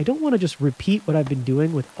again I don't want to just repeat what I've been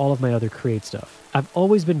doing with all of my other create stuff. I've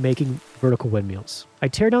always been making vertical windmills. I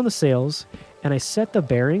tear down the sails and I set the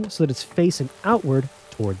bearing so that it's facing outward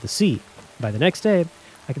toward the sea. By the next day,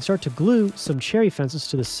 I can start to glue some cherry fences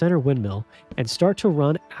to the center windmill and start to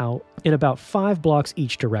run out in about 5 blocks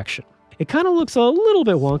each direction. It kind of looks a little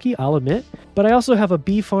bit wonky, I'll admit, but I also have a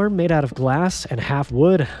bee farm made out of glass and half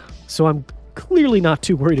wood, so I'm clearly not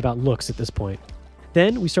too worried about looks at this point.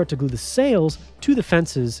 Then we start to glue the sails to the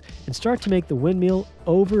fences and start to make the windmill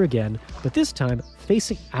over again, but this time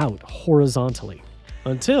facing out horizontally.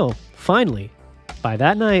 Until, finally, by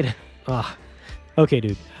that night, okay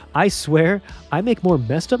dude, I swear I make more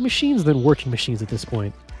messed up machines than working machines at this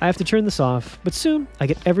point. I have to turn this off, but soon I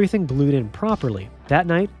get everything glued in properly. That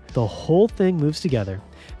night, the whole thing moves together,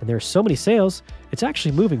 and there are so many sails, it's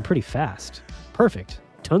actually moving pretty fast. Perfect.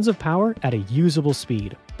 Tons of power at a usable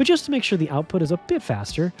speed. But just to make sure the output is a bit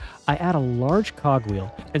faster, I add a large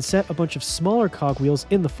cogwheel and set a bunch of smaller cogwheels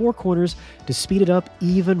in the 4 corners to speed it up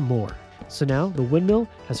even more. So now the windmill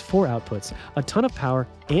has 4 outputs, a ton of power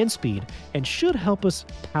and speed, and should help us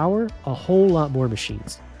power a whole lot more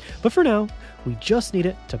machines. But for now, we just need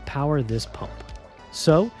it to power this pump.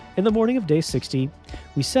 So, in the morning of day 60,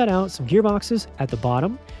 we set out some gearboxes at the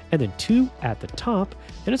bottom and then 2 at the top,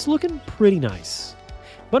 and it's looking pretty nice.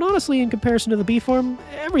 But honestly, in comparison to the bee farm,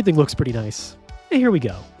 everything looks pretty nice. And here we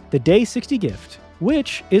go. The day 60 gift,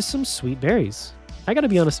 which is some sweet berries. I gotta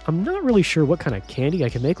be honest, I'm not really sure what kind of candy I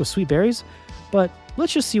can make with sweet berries, but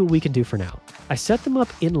let's just see what we can do for now. I set them up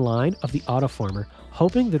in line of the auto farmer,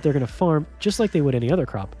 hoping that they're gonna farm just like they would any other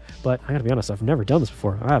crop. But I gotta be honest, I've never done this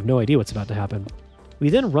before. I have no idea what's about to happen. We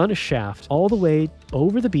then run a shaft all the way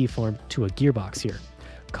over the bee farm to a gearbox here,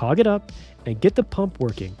 cog it up, and get the pump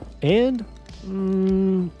working. And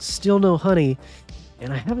still no honey,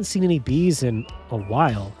 and I haven't seen any bees in a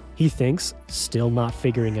while. He thinks, still not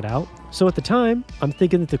figuring it out. So at the time, I'm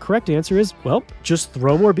thinking that the correct answer is, well, just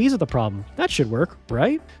throw more bees at the problem. That should work,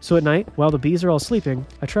 right? So at night, while the bees are all sleeping,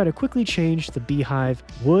 I try to quickly change the beehive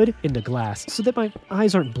wood into glass so that my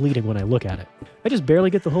eyes aren't bleeding when I look at it. I just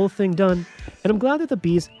barely get the whole thing done, and I'm glad that the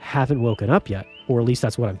bees haven't woken up yet, or at least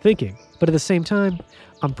that's what I'm thinking. But at the same time,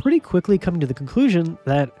 I'm pretty quickly coming to the conclusion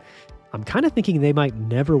that I'm kind of thinking they might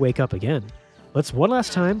never wake up again. Let's one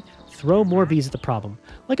last time throw more bees at the problem,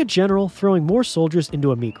 like a general throwing more soldiers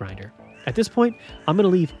into a meat grinder. At this point, I'm going to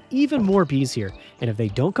leave even more bees here, and if they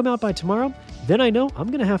don't come out by tomorrow, then I know I'm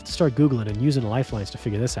going to have to start Googling and using lifelines to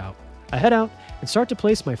figure this out. I head out and start to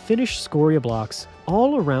place my finished scoria blocks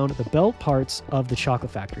all around the belt parts of the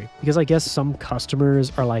chocolate factory, because I guess some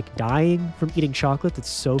customers are like dying from eating chocolate that's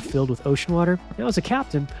so filled with ocean water. Now as a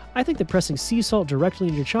captain, I think that pressing sea salt directly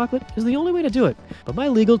in your chocolate is the only way to do it. But my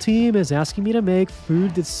legal team is asking me to make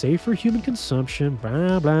food that's safe for human consumption,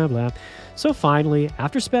 blah, blah, blah. So finally,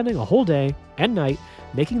 after spending a whole day and night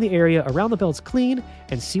making the area around the belts clean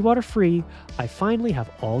and seawater free, I finally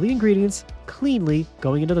have all the ingredients cleanly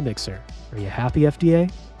going into the mixer. Are you happy,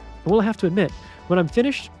 FDA? Well, I have to admit, when I'm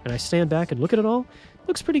finished and I stand back and look at it all, it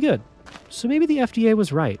looks pretty good. So maybe the FDA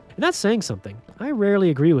was right. And that's saying something. I rarely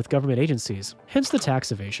agree with government agencies, hence the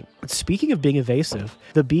tax evasion. But speaking of being evasive,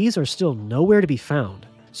 the bees are still nowhere to be found.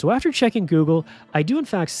 So after checking Google, I do in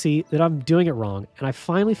fact see that I'm doing it wrong, and I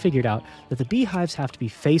finally figured out that the beehives have to be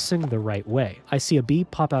facing the right way. I see a bee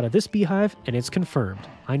pop out of this beehive, and it's confirmed.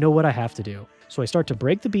 I know what I have to do. So I start to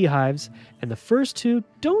break the beehives, and the first 2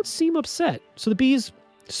 don't seem upset.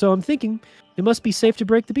 So I'm thinking, it must be safe to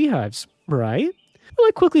break the beehives, right? Well,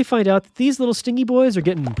 I quickly find out that these little stingy boys are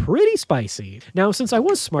getting pretty spicy. Now, since I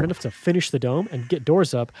was smart enough to finish the dome and get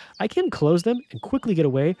doors up, I can close them and quickly get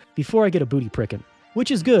away before I get a booty pricking. Which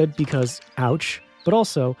is good because, ouch, but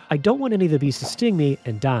also, I don't want any of the bees to sting me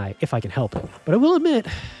and die if I can help it. But I will admit,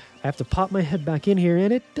 I have to pop my head back in here,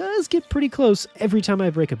 and it does get pretty close every time I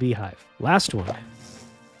break a beehive. Last one.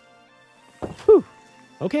 Whew.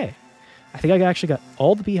 Okay. I think I actually got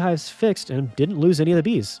all the beehives fixed and didn't lose any of the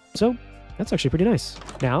bees. So that's actually pretty nice.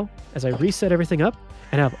 Now, as I reset everything up,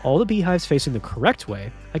 and have all the beehives facing the correct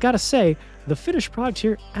way, I gotta say, the finished product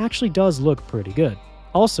here actually does look pretty good.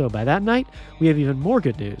 Also, by that night, we have even more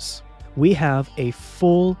good news. We have a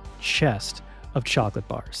full chest of chocolate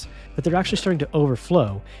bars, but they're actually starting to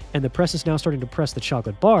overflow, and the press is now starting to press the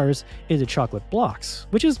chocolate bars into chocolate blocks,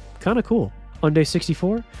 which is kind of cool. On day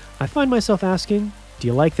 64, I find myself asking, do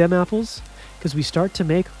you like them apples? Because we start to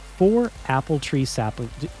make 4 apple tree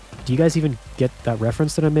saplings. Do you guys even get that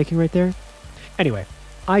reference that I'm making right there? Anyway,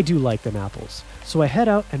 I do like them apples, so I head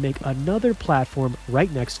out and make another platform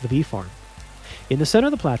right next to the bee farm. In the center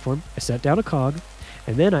of the platform, I set down a cog,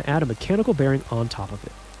 and then I add a mechanical bearing on top of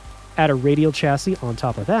it. Add a radial chassis on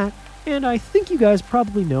top of that, and I think you guys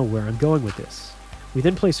probably know where I'm going with this. We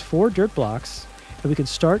then place 4 dirt blocks, and we can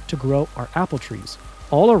start to grow our apple trees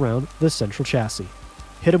all around the central chassis.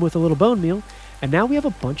 Hit them with a little bone meal, and now we have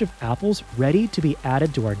a bunch of apples ready to be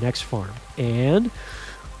added to our next farm. And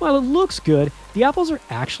while it looks good, the apples are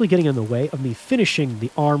actually getting in the way of me finishing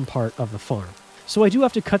the arm part of the farm. So I do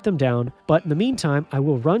have to cut them down, but in the meantime, I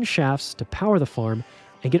will run shafts to power the farm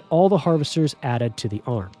and get all the harvesters added to the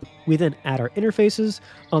arm. We then add our interfaces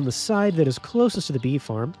on the side that is closest to the bee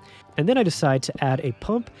farm, and then I decide to add a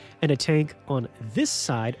pump and a tank on this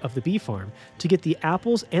side of the bee farm to get the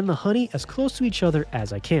apples and the honey as close to each other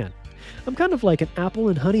as I can. I'm kind of like an apple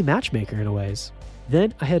and honey matchmaker in a ways.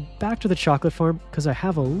 Then I head back to the chocolate farm because I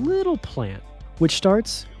have a little plan, which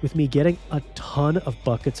starts with me getting a ton of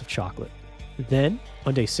buckets of chocolate. Then,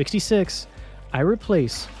 on day 66, I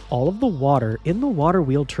replace all of the water in the water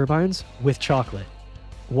wheel turbines with chocolate.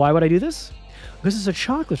 Why would I do this? Because it's a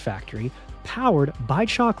chocolate factory powered by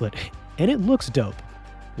chocolate, and it looks dope.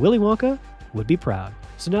 Willy Wonka would be proud.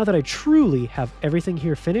 So now that I truly have everything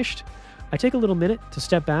here finished, I take a little minute to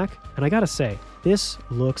step back, and I gotta say, this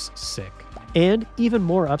looks sick. And even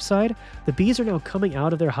more upside, the bees are now coming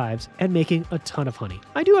out of their hives and making a ton of honey.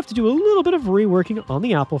 I do have to do a little bit of reworking on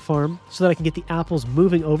the apple farm so that I can get the apples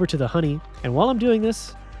moving over to the honey. And while I'm doing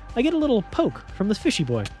this, I get a little poke from the fishy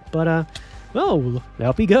boy. But, well,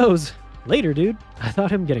 up he goes. Later, dude. I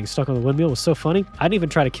thought him getting stuck on the windmill was so funny, I didn't even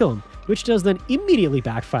try to kill him, which does then immediately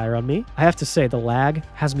backfire on me. I have to say, the lag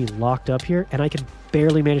has me locked up here, and I can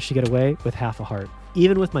barely manage to get away with half a heart.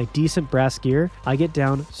 Even with my decent brass gear, I get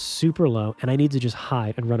down super low and I need to just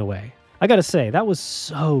hide and run away. I gotta say, that was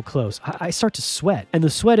so close. I start to sweat, and the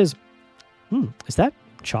sweat is that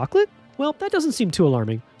chocolate? Well, that doesn't seem too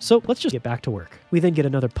alarming, so let's just get back to work. We then get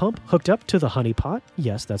another pump hooked up to the honey pot.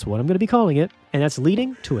 Yes, that's what I'm gonna be calling it, and that's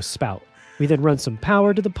leading to a spout. We then run some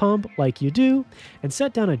power to the pump, like you do, and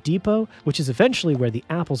set down a depot, which is eventually where the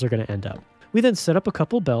apples are gonna end up. We then set up a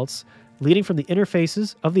couple belts, leading from the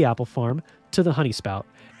interfaces of the apple farm to the honey spout,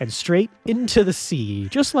 and straight into the sea,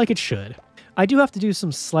 just like it should. I do have to do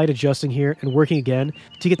some slight adjusting here and working again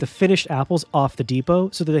to get the finished apples off the depot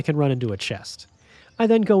so that they can run into a chest. I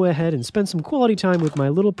then go ahead and spend some quality time with my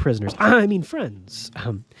little friends.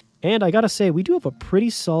 And I gotta say, we do have a pretty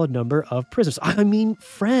solid number of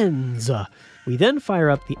friends. We then fire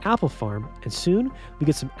up the apple farm, and soon we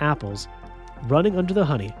get some apples running under the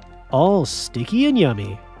honey, all sticky and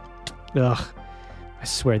yummy. Ugh. I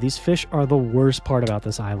swear, these fish are the worst part about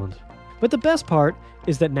this island. But the best part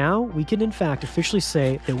is that now we can in fact officially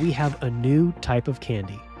say that we have a new type of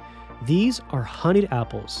candy. These are honeyed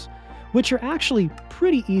apples, which are actually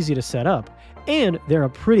pretty easy to set up, and they're a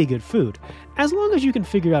pretty good food, as long as you can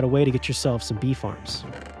figure out a way to get yourself some bee farms.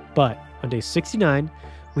 But on day 69,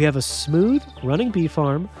 we have a smooth running bee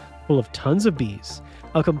farm full of tons of bees,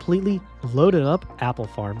 a completely loaded up apple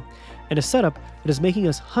farm, and a setup that is making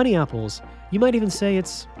us honey apples. You might even say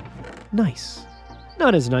it's nice.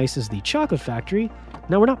 Not as nice as the chocolate factory.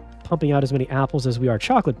 Now, we're not pumping out as many apples as we are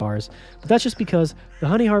chocolate bars, but that's just because the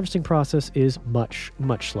honey harvesting process is much,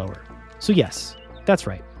 much slower. So yes, that's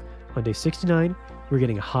right. On day 69, we're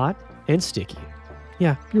getting hot and sticky.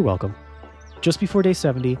 Yeah, you're welcome. Just before day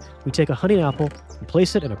 70, we take a honey apple and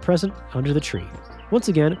place it in a present under the tree. Once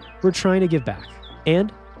again, we're trying to give back.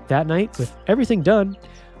 And that night, with everything done,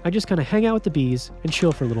 I just kind of hang out with the bees and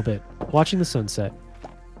chill for a little bit, watching the sunset.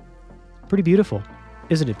 Pretty beautiful,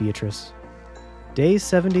 isn't it, Beatrice? Day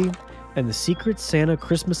 70, and the Secret Santa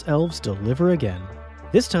Christmas elves deliver again.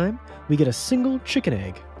 This time, we get a single chicken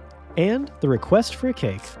egg, and the request for a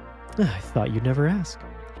cake. I thought you'd never ask.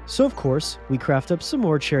 So of course, we craft up some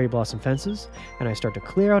more cherry blossom fences, and I start to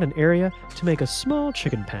clear out an area to make a small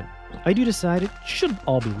chicken pen. I do decide it should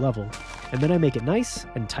all be level, and then I make it nice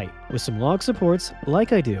and tight with some log supports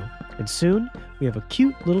like I do. And soon, we have a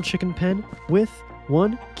cute little chicken pen with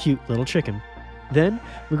one cute little chicken. Then,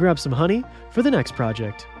 we grab some honey for the next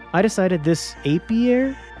project. I decided this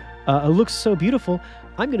apiary looks so beautiful,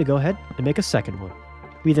 I'm going to go ahead and make a second one.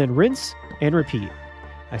 We then rinse and repeat.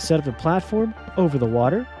 I set up the platform over the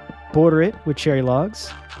water, border it with cherry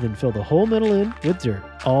logs, then fill the whole middle in with dirt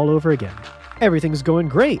all over again. Everything's going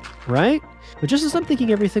great, right? But just as I'm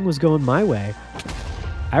thinking everything was going my way,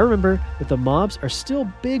 I remember that the mobs are still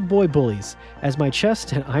big boy bullies, as my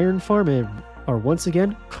chest and iron farm are once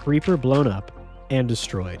again creeper blown up and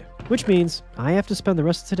destroyed. Which means I have to spend the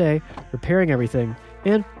rest of today repairing everything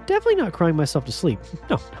and definitely not crying myself to sleep.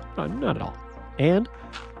 No, not at all. And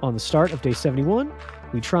on the start of day 71,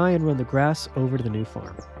 we try and run the grass over to the new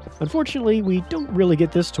farm. Unfortunately, we don't really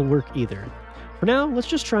get this to work either. For now, let's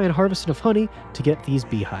just try and harvest enough honey to get these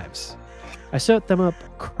beehives. I set them up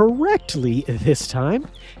correctly this time,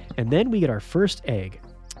 and then we get our first egg.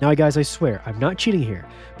 Now guys, I swear, I'm not cheating here,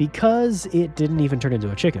 because it didn't even turn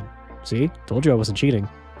into a chicken. See? Told you I wasn't cheating.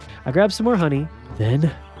 I grab some more honey,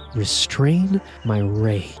 then restrain my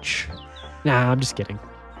rage. Nah, I'm just kidding.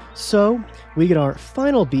 So, we get our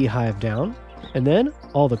final beehive down, and then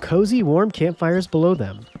all the cozy, warm campfires below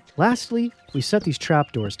them. Lastly, we set these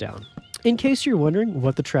trapdoors down. In case you're wondering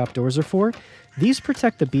what the trapdoors are for, these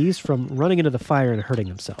protect the bees from running into the fire and hurting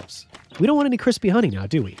themselves. We don't want any crispy honey now,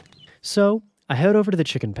 do we? So, I head over to the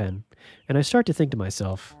chicken pen, and I start to think to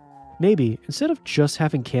myself, maybe, instead of just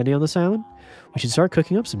having candy on this island, we should start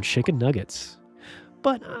cooking up some chicken nuggets.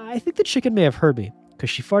 But I think the chicken may have heard me, because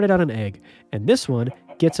she farted out an egg, and this one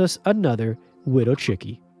gets us another widow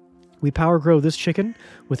chickie. We power grow this chicken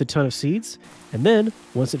with a ton of seeds, and then,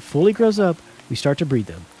 once it fully grows up, we start to breed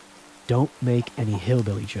them. Don't make any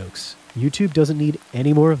hillbilly jokes. YouTube doesn't need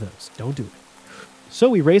any more of those. Don't do it. So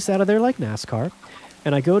we race out of there like NASCAR,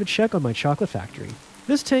 and I go to check on my chocolate factory.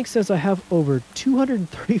 This tank says I have over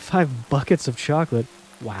 235 buckets of chocolate.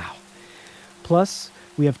 Wow. Plus,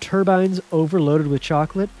 we have turbines overloaded with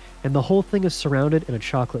chocolate, and the whole thing is surrounded in a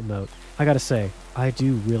chocolate moat. I gotta say, I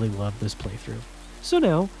do really love this playthrough. So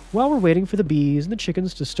now, while we're waiting for the bees and the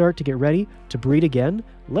chickens to start to get ready to breed again,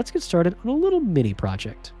 let's get started on a little mini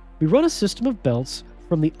project. We run a system of belts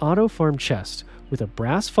from the auto farm chest with a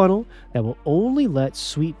brass funnel that will only let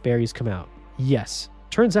sweet berries come out. Yes,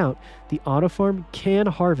 turns out the auto farm can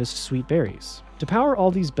harvest sweet berries. To power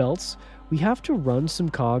all these belts, we have to run some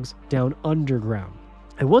cogs down underground.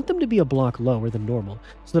 I want them to be a block lower than normal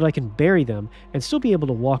so that I can bury them and still be able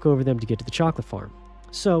to walk over them to get to the chocolate farm.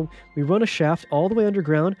 So we run a shaft all the way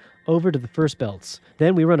underground over to the first belts.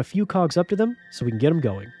 Then we run a few cogs up to them so we can get them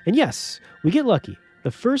going. And yes, we get lucky.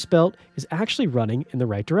 The first belt is actually running in the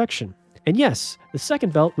right direction. And yes, the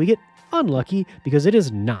second belt we get unlucky because it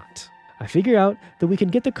is not. I figure out that we can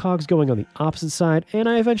get the cogs going on the opposite side, and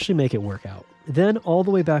I eventually make it work out. Then all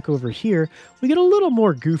the way back over here, we get a little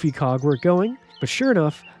more goofy cog work going, but sure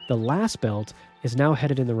enough, the last belt is now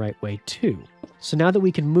headed in the right way too. So now that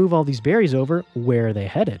we can move all these berries over, where are they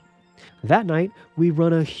headed? That night, we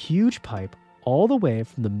run a huge pipe all the way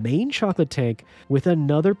from the main chocolate tank with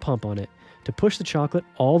another pump on it to push the chocolate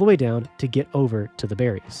all the way down to get over to the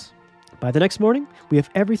berries. By the next morning, we have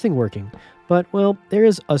everything working, but well, there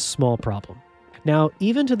is a small problem. Now,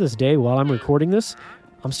 even to this day while I'm recording this,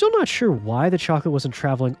 I'm still not sure why the chocolate wasn't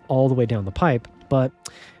traveling all the way down the pipe, but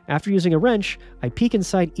after using a wrench, I peek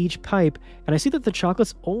inside each pipe and I see that the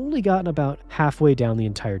chocolate's only gotten about halfway down the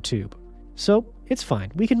entire tube. So it's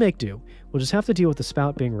fine, we can make do. We'll just have to deal with the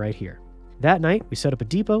spout being right here. That night, we set up a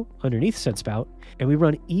depot underneath said spout, and we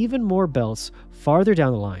run even more belts farther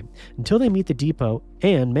down the line until they meet the depot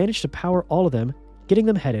and manage to power all of them, getting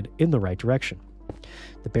them headed in the right direction.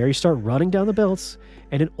 The berries start running down the belts,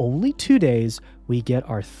 and in only 2 days, we get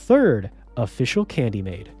our third official candy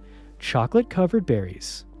made. Chocolate-covered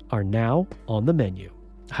berries are now on the menu.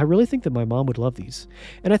 I really think that my mom would love these,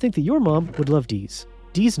 and I think that your mom would love D's.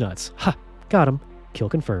 D's nuts. Ha! Got him. Kill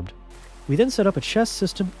confirmed. We then set up a chest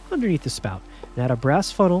system underneath the spout and add a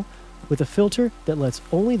brass funnel with a filter that lets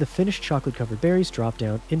only the finished chocolate-covered berries drop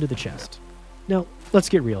down into the chest. Now, let's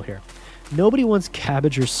get real here. Nobody wants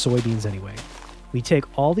cabbage or soybeans anyway. We take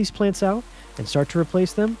all these plants out and start to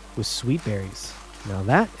replace them with sweet berries. Now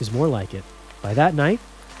that is more like it. By that night,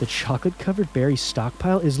 the chocolate-covered berry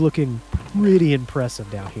stockpile is looking pretty impressive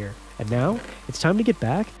down here. And now, it's time to get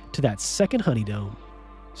back to that second honey dome.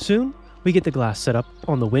 Soon, we get the glass set up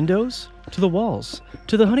on the windows, to the walls,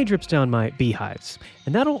 to the honey drips down my beehives.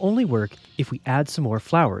 And that'll only work if we add some more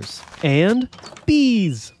flowers. And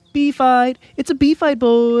bees! Bee fight! It's a bee fight,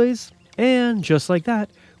 boys! And just like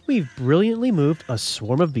that, we've brilliantly moved a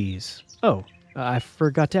swarm of bees. Oh, I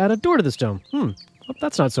forgot to add a door to this dome. Well,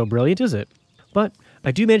 that's not so brilliant, is it? But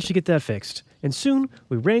I do manage to get that fixed. And soon,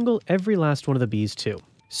 we wrangle every last one of the bees too.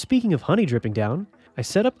 Speaking of honey dripping down, I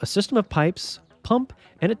set up a system of pipes, pump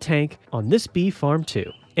and a tank on this bee farm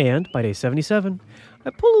too. And by day 77, I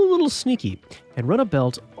pull a little sneaky and run a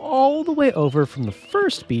belt all the way over from the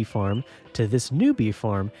first bee farm to this new bee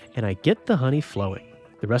farm, and I get the honey flowing.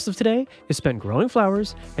 The rest of today is spent growing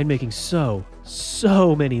flowers and making so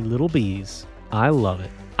many little bees. I love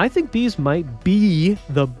it. I think bees might be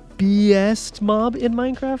the best mob in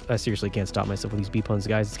Minecraft. I seriously can't stop myself with these bee puns,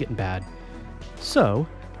 guys. It's getting bad. So,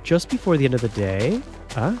 just before the end of the day,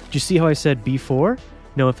 did you see how I said B4?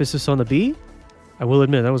 No emphasis on the B? I will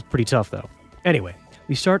admit, that was pretty tough though. Anyway,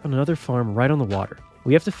 we start on another farm right on the water.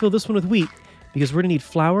 We have to fill this one with wheat because we're gonna need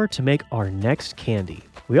flour to make our next candy.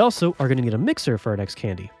 We also are gonna need a mixer for our next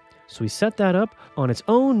candy. So we set that up on its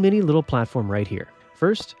own mini little platform right here.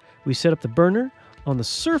 First, we set up the burner on the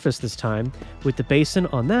surface this time with the basin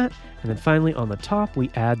on that, and then finally on the top we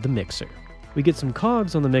add the mixer. We get some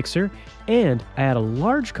cogs on the mixer, and I add a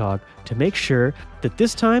large cog to make sure that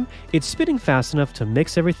this time it's spinning fast enough to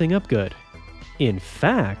mix everything up good. In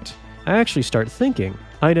fact, I actually start thinking,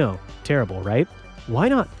 I know, terrible, right? Why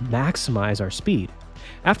not maximize our speed?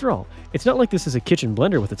 After all, it's not like this is a kitchen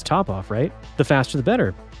blender with its top off, right? The faster the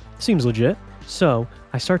better. Seems legit. So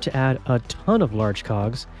I start to add a ton of large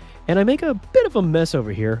cogs, and I make a bit of a mess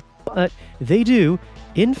over here, but they do,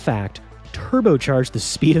 in fact, turbocharge the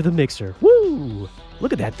speed of the mixer. Woo!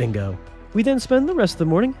 Look at that thing go. We then spend the rest of the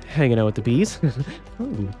morning hanging out with the bees.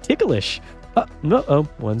 Ooh, ticklish. Uh-oh,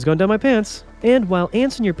 one's gone down my pants. And while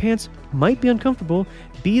ants in your pants might be uncomfortable,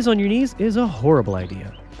 bees on your knees is a horrible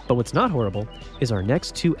idea. But what's not horrible is our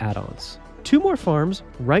next two add-ons. 2 more farms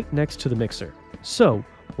right next to the mixer. So,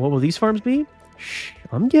 what will these farms be? Shh,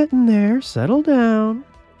 I'm getting there. Settle down.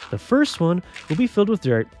 The first one will be filled with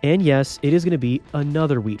dirt, and yes, it is going to be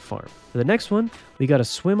another wheat farm. For the next one, we got to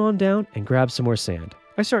swim on down and grab some more sand.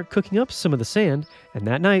 I start cooking up some of the sand, and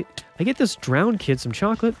that night, I get this drowned kid some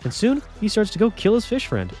chocolate, and soon he starts to go kill his fish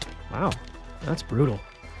friend. Wow, that's brutal.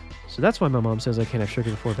 So that's why my mom says I can't have sugar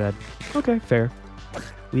before bed. Okay, fair.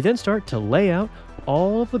 We then start to lay out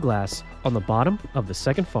all of the glass on the bottom of the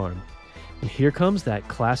second farm. And here comes that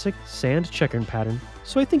classic sand checkering pattern,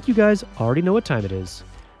 so I think you guys already know what time it is.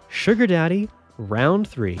 Sugar Daddy, round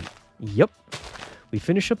 3. Yup. We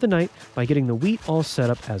finish up the night by getting the wheat all set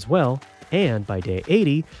up as well, and by day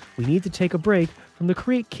 80, we need to take a break from the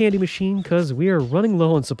Create Candy machine because we are running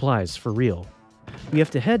low on supplies, for real. We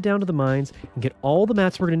have to head down to the mines and get all the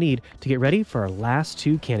mats we're going to need to get ready for our last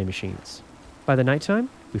 2 candy machines. By the nighttime,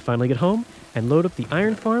 we finally get home and load up the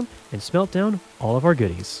iron farm and smelt down all of our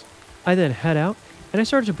goodies. I then head out and I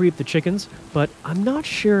started to breed the chickens, but I'm not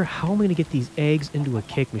sure how I'm going to get these eggs into a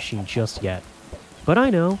cake machine just yet. But I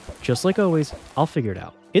know, just like always, I'll figure it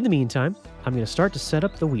out. In the meantime, I'm going to start to set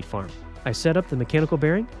up the wheat farm. I set up the mechanical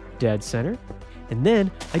bearing, dead center, and then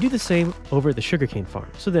I do the same over at the sugarcane farm.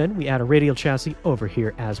 So then we add a radial chassis over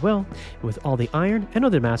here as well, and with all the iron and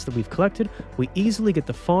other mass that we've collected, we easily get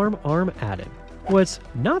the farm arm added. What's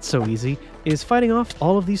not so easy is fighting off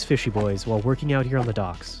all of these fishy boys while working out here on the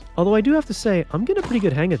docks. Although I do have to say, I'm getting a pretty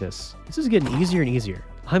good hang of this. This is getting easier and easier.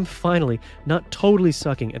 I'm finally not totally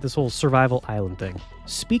sucking at this whole survival island thing.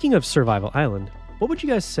 Speaking of survival island, what would you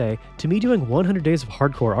guys say to me doing 100 days of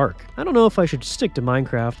hardcore Ark? I don't know if I should stick to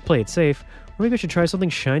Minecraft, play it safe, or maybe I should try something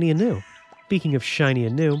shiny and new. Speaking of shiny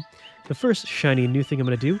and new, the first shiny and new thing I'm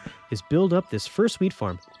going to do is build up this first wheat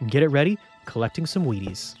farm and get it ready, collecting some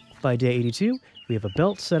Wheaties. By day 82, we have a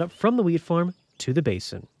belt set up from the wheat farm to the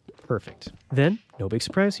basin. Perfect. Then, no big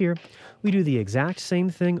surprise here, we do the exact same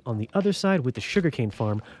thing on the other side with the sugarcane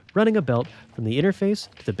farm, running a belt from the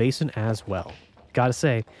interface to the basin as well. Gotta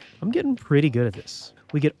say, I'm getting pretty good at this.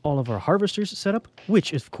 We get all of our harvesters set up,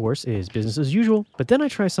 which of course is business as usual, but then I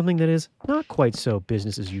try something that is not quite so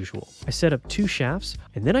business as usual. I set up 2 shafts,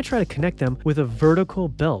 and then I try to connect them with a vertical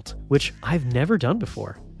belt, which I've never done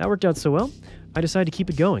before. That worked out so well, I decided to keep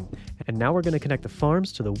it going, and now we're going to connect the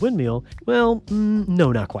farms to the windmill. Well,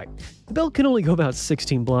 no, not quite. The belt can only go about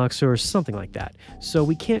 16 blocks or something like that, so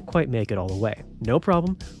we can't quite make it all the way. No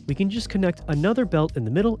problem, we can just connect another belt in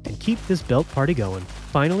the middle and keep this belt party going.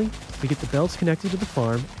 Finally, we get the belts connected to the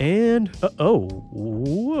farm, and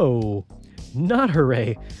whoa, not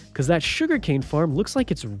hooray, because that sugarcane farm looks like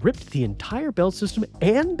it's ripped the entire belt system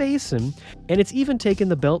and basin, and it's even taken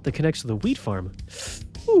the belt that connects to the wheat farm.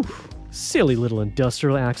 Whew. Silly little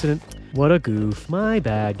industrial accident. What a goof. My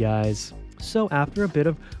bad, guys. So after a bit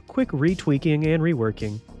of quick retweaking and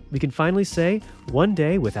reworking, we can finally say 1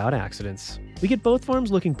 day without accidents. We get both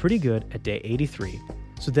farms looking pretty good at day 83.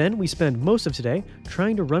 So then we spend most of today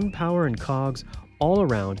trying to run power and cogs all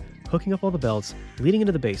around, hooking up all the belts, leading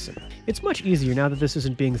into the basin. It's much easier now that this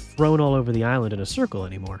isn't being thrown all over the island in a circle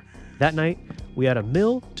anymore. That night, we add a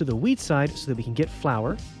mill to the wheat side so that we can get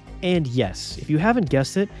flour. And yes, if you haven't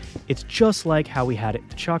guessed it, it's just like how we had it at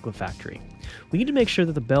the chocolate factory. We need to make sure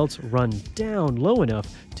that the belts run down low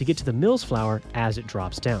enough to get to the mill's flour as it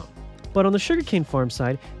drops down. But on the sugarcane farm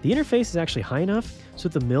side, the interface is actually high enough so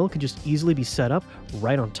that the mill can just easily be set up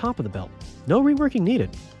right on top of the belt. No reworking needed.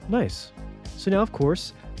 Nice. So now, of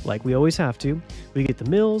course, like we always have to, we get the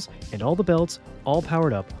mills and all the belts all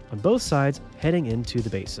powered up on both sides heading into the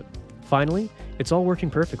basin. Finally, it's all working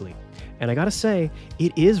perfectly. And I gotta say,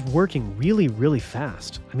 it is working really, really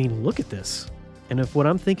fast. I mean, look at this. And if what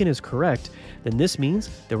I'm thinking is correct, then this means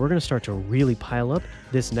that we're gonna start to really pile up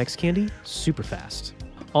this next candy super fast.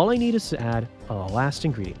 All I need is to add a last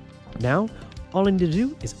ingredient. Now, all I need to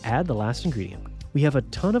do is add the last ingredient. We have a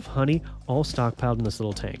ton of honey all stockpiled in this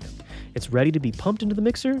little tank. It's ready to be pumped into the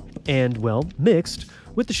mixer and, well, mixed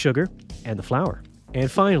with the sugar and the flour. And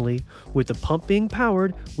finally, with the pump being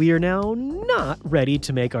powered, we are now not ready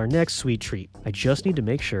to make our next sweet treat. I just need to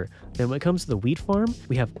make sure that when it comes to the wheat farm,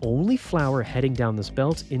 we have only flour heading down this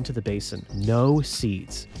belt into the basin, no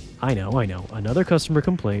seeds. I know, another customer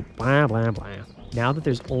complaint, blah, blah, blah. Now that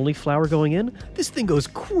there's only flour going in, this thing goes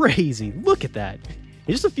crazy. Look at that.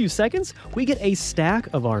 In just a few seconds, we get a stack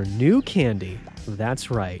of our new candy. That's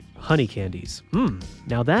right, honey candies.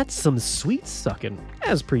 Now that's some sweet sucking.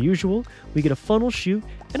 As per usual, we get a funnel chute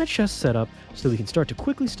and a chest set up so we can start to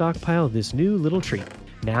quickly stockpile this new little treat.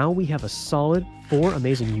 Now we have a solid 4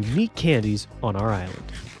 amazing unique candies on our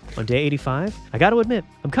island. On day 85, I gotta admit,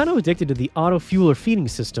 I'm kind of addicted to the auto fueler feeding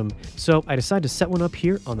system, so I decided to set one up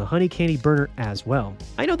here on the honey candy burner as well.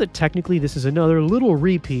 I know that technically this is another little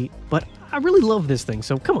repeat, but I really love this thing,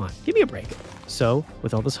 so come on, give me a break. So,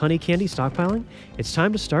 with all this honey candy stockpiling, it's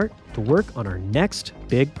time to start to work on our next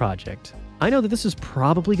big project. I know that this is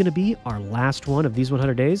probably going to be our last one of these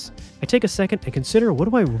 100 days. I take a second and consider, what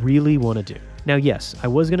do I really want to do? Now yes, I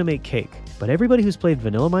was going to make cake, but everybody who's played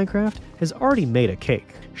vanilla Minecraft has already made a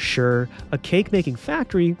cake. Sure, a cake making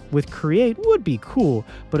factory with Create would be cool,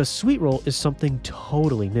 but a sweet roll is something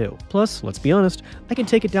totally new. Plus, let's be honest, I can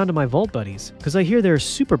take it down to my vault buddies, because I hear they're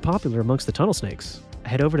super popular amongst the tunnel snakes. I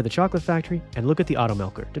head over to the chocolate factory and look at the auto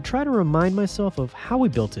milker to try to remind myself of how we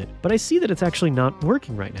built it, but I see that it's actually not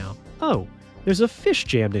working right now. Oh, there's a fish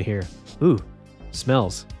jammed in here. Ooh,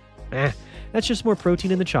 smells. That's just more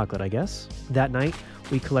protein in the chocolate, I guess. That night,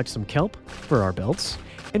 we collect some kelp for our belts,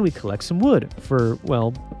 and we collect some wood for,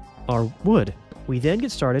 well, our wood. We then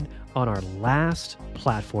get started on our last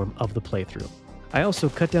platform of the playthrough. I also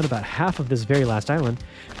cut down about half of this very last island,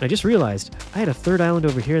 and I just realized I had a third island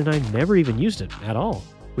over here and I never even used it at all.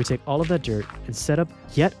 We take all of that dirt and set up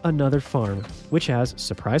yet another farm, which has,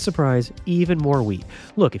 surprise, surprise, even more wheat.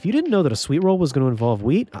 Look, if you didn't know that a sweet roll was going to involve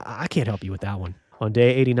wheat, I can't help you with that one. On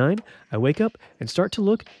day 89, I wake up and start to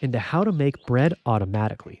look into how to make bread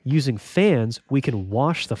automatically. Using fans, we can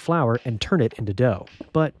wash the flour and turn it into dough.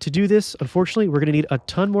 But to do this, unfortunately, we're going to need a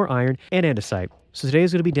ton more iron and andesite. So today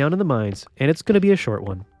is going to be down in the mines, and it's going to be a short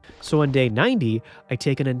one. So on day 90, I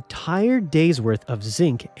take an entire day's worth of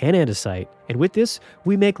zinc and andesite, and with this,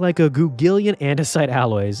 we make like a googillion andesite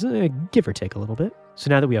alloys, give or take a little bit. So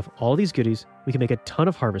now that we have all these goodies, we can make a ton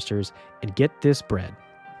of harvesters and get this bread.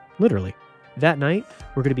 Literally. That night,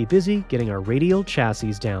 we're going to be busy getting our radial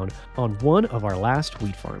chassis down on one of our last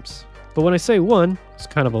wheat farms. But when I say one, it's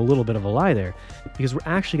kind of a little bit of a lie there, because we're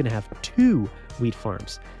actually going to have 2 wheat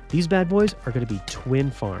farms. These bad boys are going to be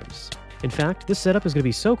twin farms. In fact, this setup is going to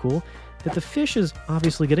be so cool that the fish is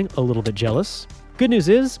obviously getting a little bit jealous. Good news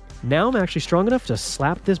is, now I'm actually strong enough to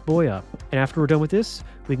slap this boy up. And after we're done with this,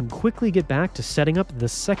 we can quickly get back to setting up the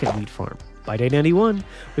second wheat farm. By day 91,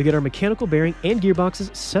 we get our mechanical bearing and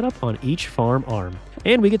gearboxes set up on each farm arm.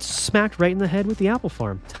 And we get smacked right in the head with the apple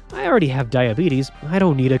farm. I already have diabetes, I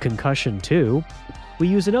don't need a concussion too. We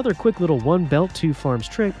use another quick little 1 belt 2 farms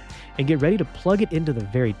trick and get ready to plug it into the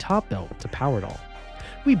very top belt to power it all.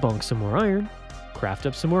 We bonk some more iron, craft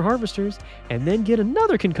up some more harvesters, and then get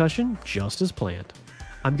another concussion just as planned.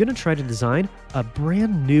 I'm going to try to design a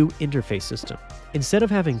brand new interface system. Instead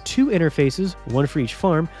of having 2 interfaces, one for each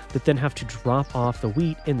farm, that then have to drop off the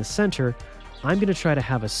wheat in the center, I'm going to try to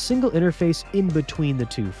have a single interface in between the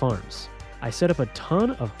 2 farms. I set up a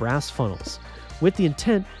ton of brass funnels, with the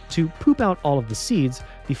intent to poop out all of the seeds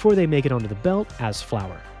before they make it onto the belt as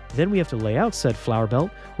flour. Then we have to lay out said flour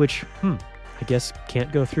belt, which, I guess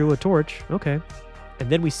can't go through a torch, okay. And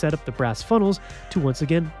then we set up the brass funnels to once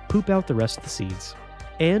again poop out the rest of the seeds.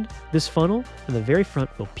 And this funnel in the very front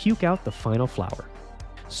will puke out the final flour.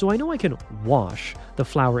 So I know I can wash the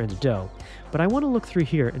flour into dough, but I want to look through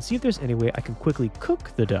here and see if there's any way I can quickly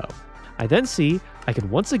cook the dough. I then see I can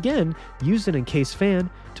once again use an encased fan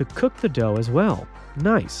to cook the dough as well.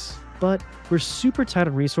 Nice. But we're super tight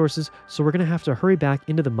on resources, so we're going to have to hurry back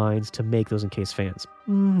into the mines to make those encased fans.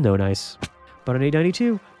 No nice. But on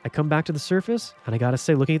 892, I come back to the surface, and I gotta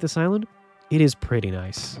say, looking at this island, it is pretty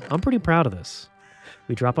nice. I'm pretty proud of this.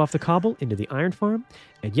 We drop off the cobble into the iron farm,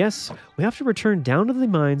 and yes, we have to return down to the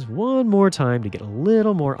mines one more time to get a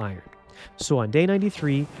little more iron. So on day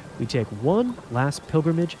 93, we take one last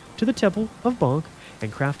pilgrimage to the Temple of Bonk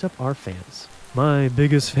and craft up our fans. My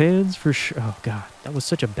biggest fans for sure. Oh god, that was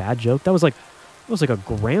such a bad joke. That was like a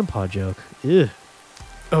grandpa joke. Ugh.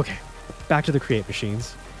 Okay, back to the create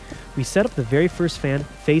machines. We set up the very first fan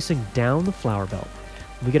facing down the flower belt.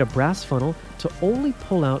 We get a brass funnel to only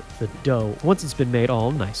pull out the dough once it's been made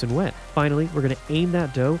all nice and wet. Finally, we're going to aim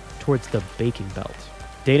that dough towards the baking belt.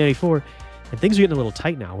 Day 94, and things are getting a little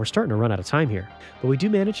tight now. We're starting to run out of time here. But we do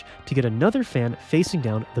manage to get another fan facing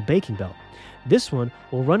down the baking belt. This one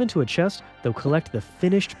will run into a chest that will collect the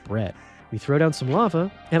finished bread. We throw down some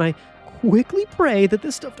lava, and I quickly pray that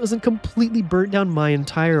this stuff doesn't completely burn down my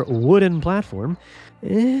entire wooden platform.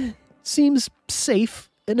 Seems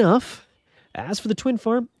safe enough. As for the twin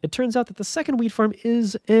farm, it turns out that the second wheat farm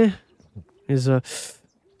is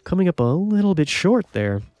coming up a little bit short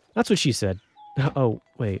there. That's what she said. Oh,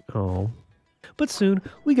 wait, oh. But soon,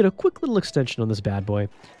 we get a quick little extension on this bad boy.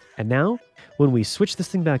 And now, when we switch this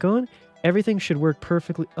thing back on, everything should work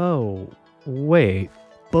perfectly. Oh, wait.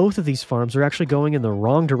 Both of these farms are actually going in the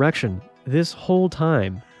wrong direction this whole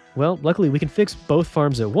time. Well, luckily we can fix both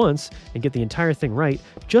farms at once and get the entire thing right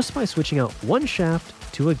just by switching out one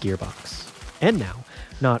shaft to a gearbox. And now,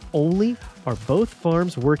 not only are both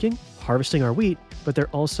farms working, harvesting our wheat, but they're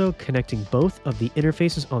also connecting both of the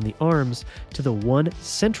interfaces on the arms to the one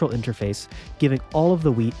central interface, giving all of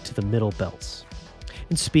the wheat to the middle belts.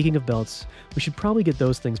 And speaking of belts, we should probably get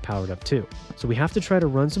those things powered up too. So we have to try to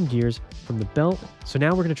run some gears from the belt. So now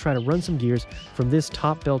we're going to try to run some gears from this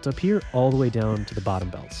top belt up here all the way down to the bottom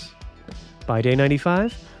belts. By day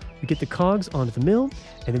 95, we get the cogs onto the mill,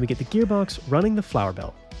 and then we get the gearbox running the flour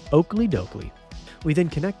belt. Oakley dokley. We then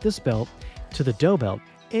connect this belt to the dough belt,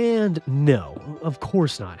 and no, of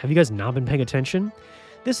course not. Have you guys not been paying attention?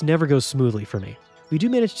 This never goes smoothly for me. We do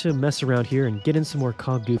manage to mess around here and get in some more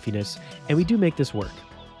cog goofiness, and we do make this work.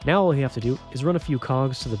 Now all we have to do is run a few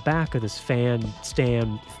cogs to the back of this fan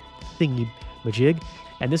stand thingy majig,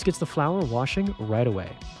 and this gets the flour washing right away.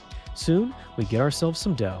 Soon, we get ourselves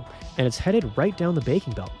some dough, and it's headed right down the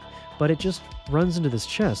baking belt, but it just runs into this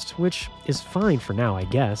chest, which is fine for now, I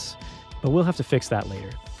guess, but we'll have to fix that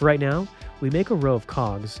later. For right now, we make a row of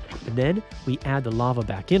cogs, and then we add the lava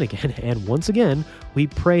back in again, and once again, we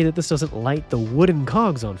pray that this doesn't light the wooden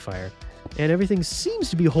cogs on fire. And everything seems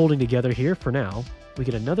to be holding together here for now. We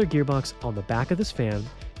get another gearbox on the back of this fan,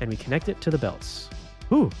 and we connect it to the belts.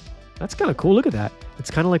 Ooh, that's kind of cool, look at that. It's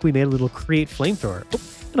kind of like we made a little create flamethrower.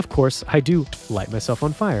 Oh, and of course, I do light myself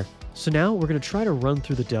on fire. So now we're going to try to run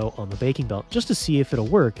through the dough on the baking belt just to see if it'll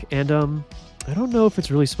work, and I don't know if it's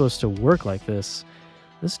really supposed to work like this.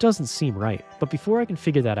 This doesn't seem right. But before I can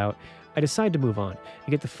figure that out, I decide to move on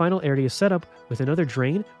and get the final area set up with another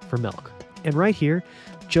drain for milk. And right here,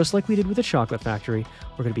 just like we did with the chocolate factory,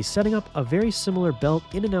 we're going to be setting up a very similar belt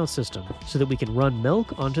in and out system so that we can run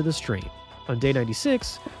milk onto this drain. On day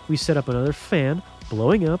 96, we set up another fan,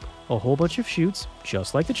 blowing up a whole bunch of chutes,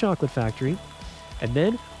 just like the chocolate factory, and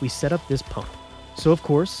then we set up this pump. So of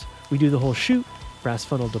course, we do the whole chute, brass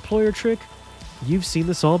funnel deployer trick. You've seen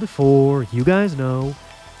this all before, you guys know.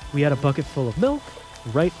 We add a bucket full of milk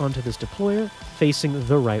right onto this deployer, facing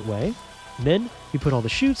the right way. And then we put all the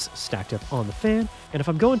chutes stacked up on the fan. And if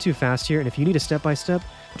I'm going too fast here, and if you need a step-by-step,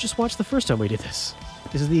 just watch the first time we did this.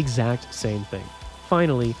 This is the exact same thing.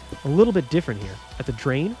 Finally, a little bit different here. At the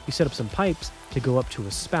drain, we set up some pipes to go up to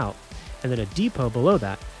a spout, and then a depot below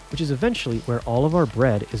that, which is eventually where all of our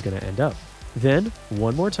bread is going to end up. Then,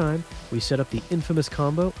 one more time, we set up the infamous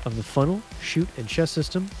combo of the funnel, chute, and chest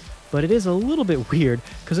system, but it is a little bit weird,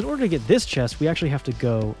 because in order to get this chest, we actually have to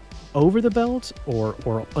go over the belt,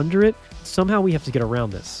 or under it. Somehow we have to get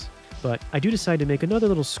around this. But I do decide to make another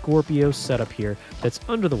little Scorpio setup here that's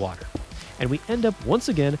under the water. And we end up, once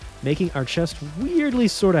again, making our chest weirdly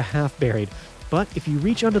sort of half-buried. But if you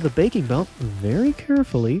reach under the baking belt very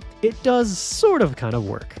carefully, it does sort of kind of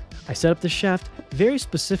work. I set up the shaft very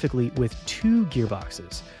specifically with 2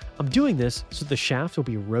 gearboxes. I'm doing this so the shaft will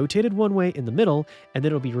be rotated one way in the middle, and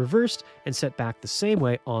then it'll be reversed and set back the same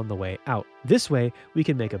way on the way out. This way, we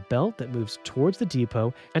can make a belt that moves towards the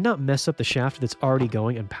depot and not mess up the shaft that's already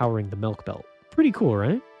going and powering the milk belt. Pretty cool,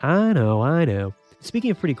 right? I know.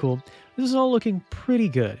 Speaking of pretty cool, this is all looking pretty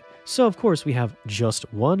good. So of course we have just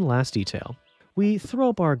one last detail. We throw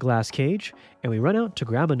up our glass cage, and we run out to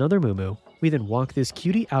grab another moo. We then walk this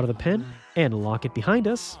cutie out of the pen and lock it behind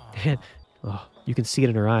us, and you can see it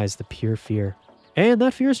in her eyes, the pure fear. And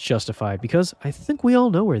that fear is justified, because I think we all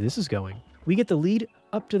know where this is going. We get the lead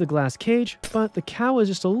up to the glass cage, but the cow is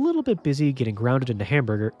just a little bit busy getting grounded into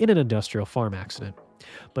hamburger in an industrial farm accident.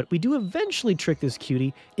 But we do eventually trick this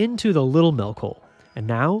cutie into the little milk hole. And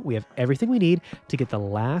now we have everything we need to get the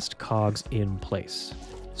last cogs in place.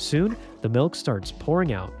 Soon, the milk starts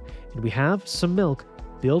pouring out, and we have some milk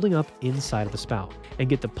building up inside of the spout, and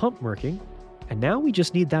get the pump working, and now we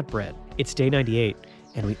just need that bread. It's day 98,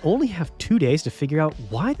 and we only have 2 days to figure out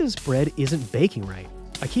why this bread isn't baking right.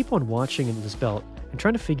 I keep on watching in this belt and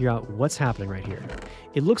trying to figure out what's happening right here.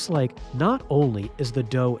 It looks like not only is the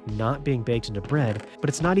dough not being baked into bread, but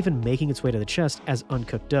it's not even making its way to the chest as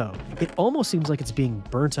uncooked dough. It almost seems like it's being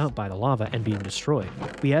burnt out by the lava and being destroyed.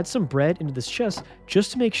 We add some bread into this chest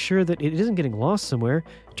just to make sure that it isn't getting lost somewhere.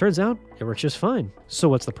 Turns out it works just fine. So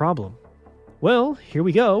what's the problem? Well, here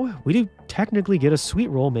we go. We do technically get a sweet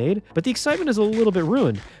roll made, but the excitement is a little bit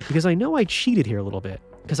ruined because I know I cheated here a little bit,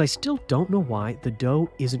 because I still don't know why the dough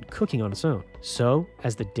isn't cooking on its own. So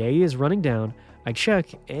as the day is running down, I check,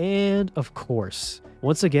 and of course,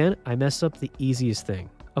 once again, I mess up the easiest thing.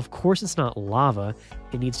 Of course it's not lava,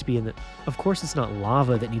 it needs to be in the Of course it's not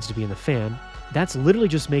lava that needs to be in the fan. That's literally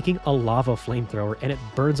just making a lava flamethrower, and it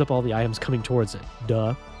burns up all the items coming towards it.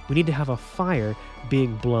 Duh. We need to have a fire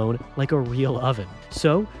being blown like a real oven.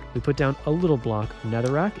 So we put down a little block of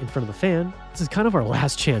netherrack in front of the fan. This is kind of our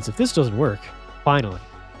last chance if this doesn't work.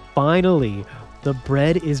 Finally, the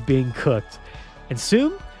bread is being cooked. And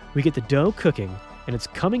soon we get the dough cooking, and it's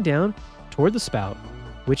coming down toward the spout,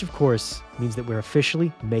 which of course means that we're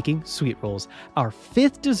officially making sweet rolls. Our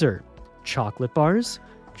 5th dessert: chocolate bars,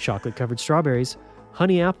 chocolate covered strawberries,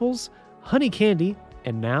 honey apples, honey candy,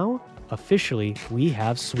 and now officially we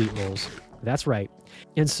have sweet rolls. That's right.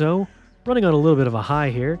 And so, running on a little bit of a high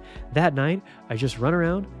here, that night I just run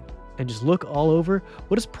around and just look all over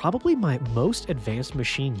what is probably my most advanced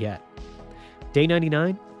machine yet. Day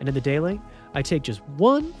 99, and in the daylight, I take just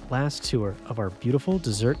one last tour of our beautiful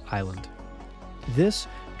dessert island. This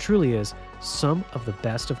truly is some of the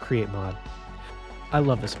best of Create Mod. I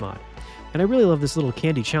love this mod, and I really love this little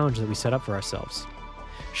candy challenge that we set up for ourselves.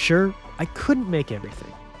 Sure, I couldn't make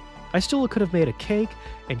everything. I still could have made a cake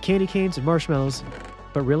and candy canes and marshmallows,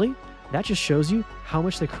 but really, that just shows you how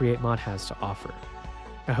much the Create Mod has to offer.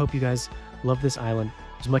 I hope you guys love this island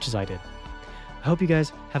as much as I did. I hope you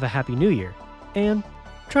guys have a happy new year, and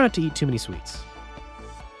try not to eat too many sweets.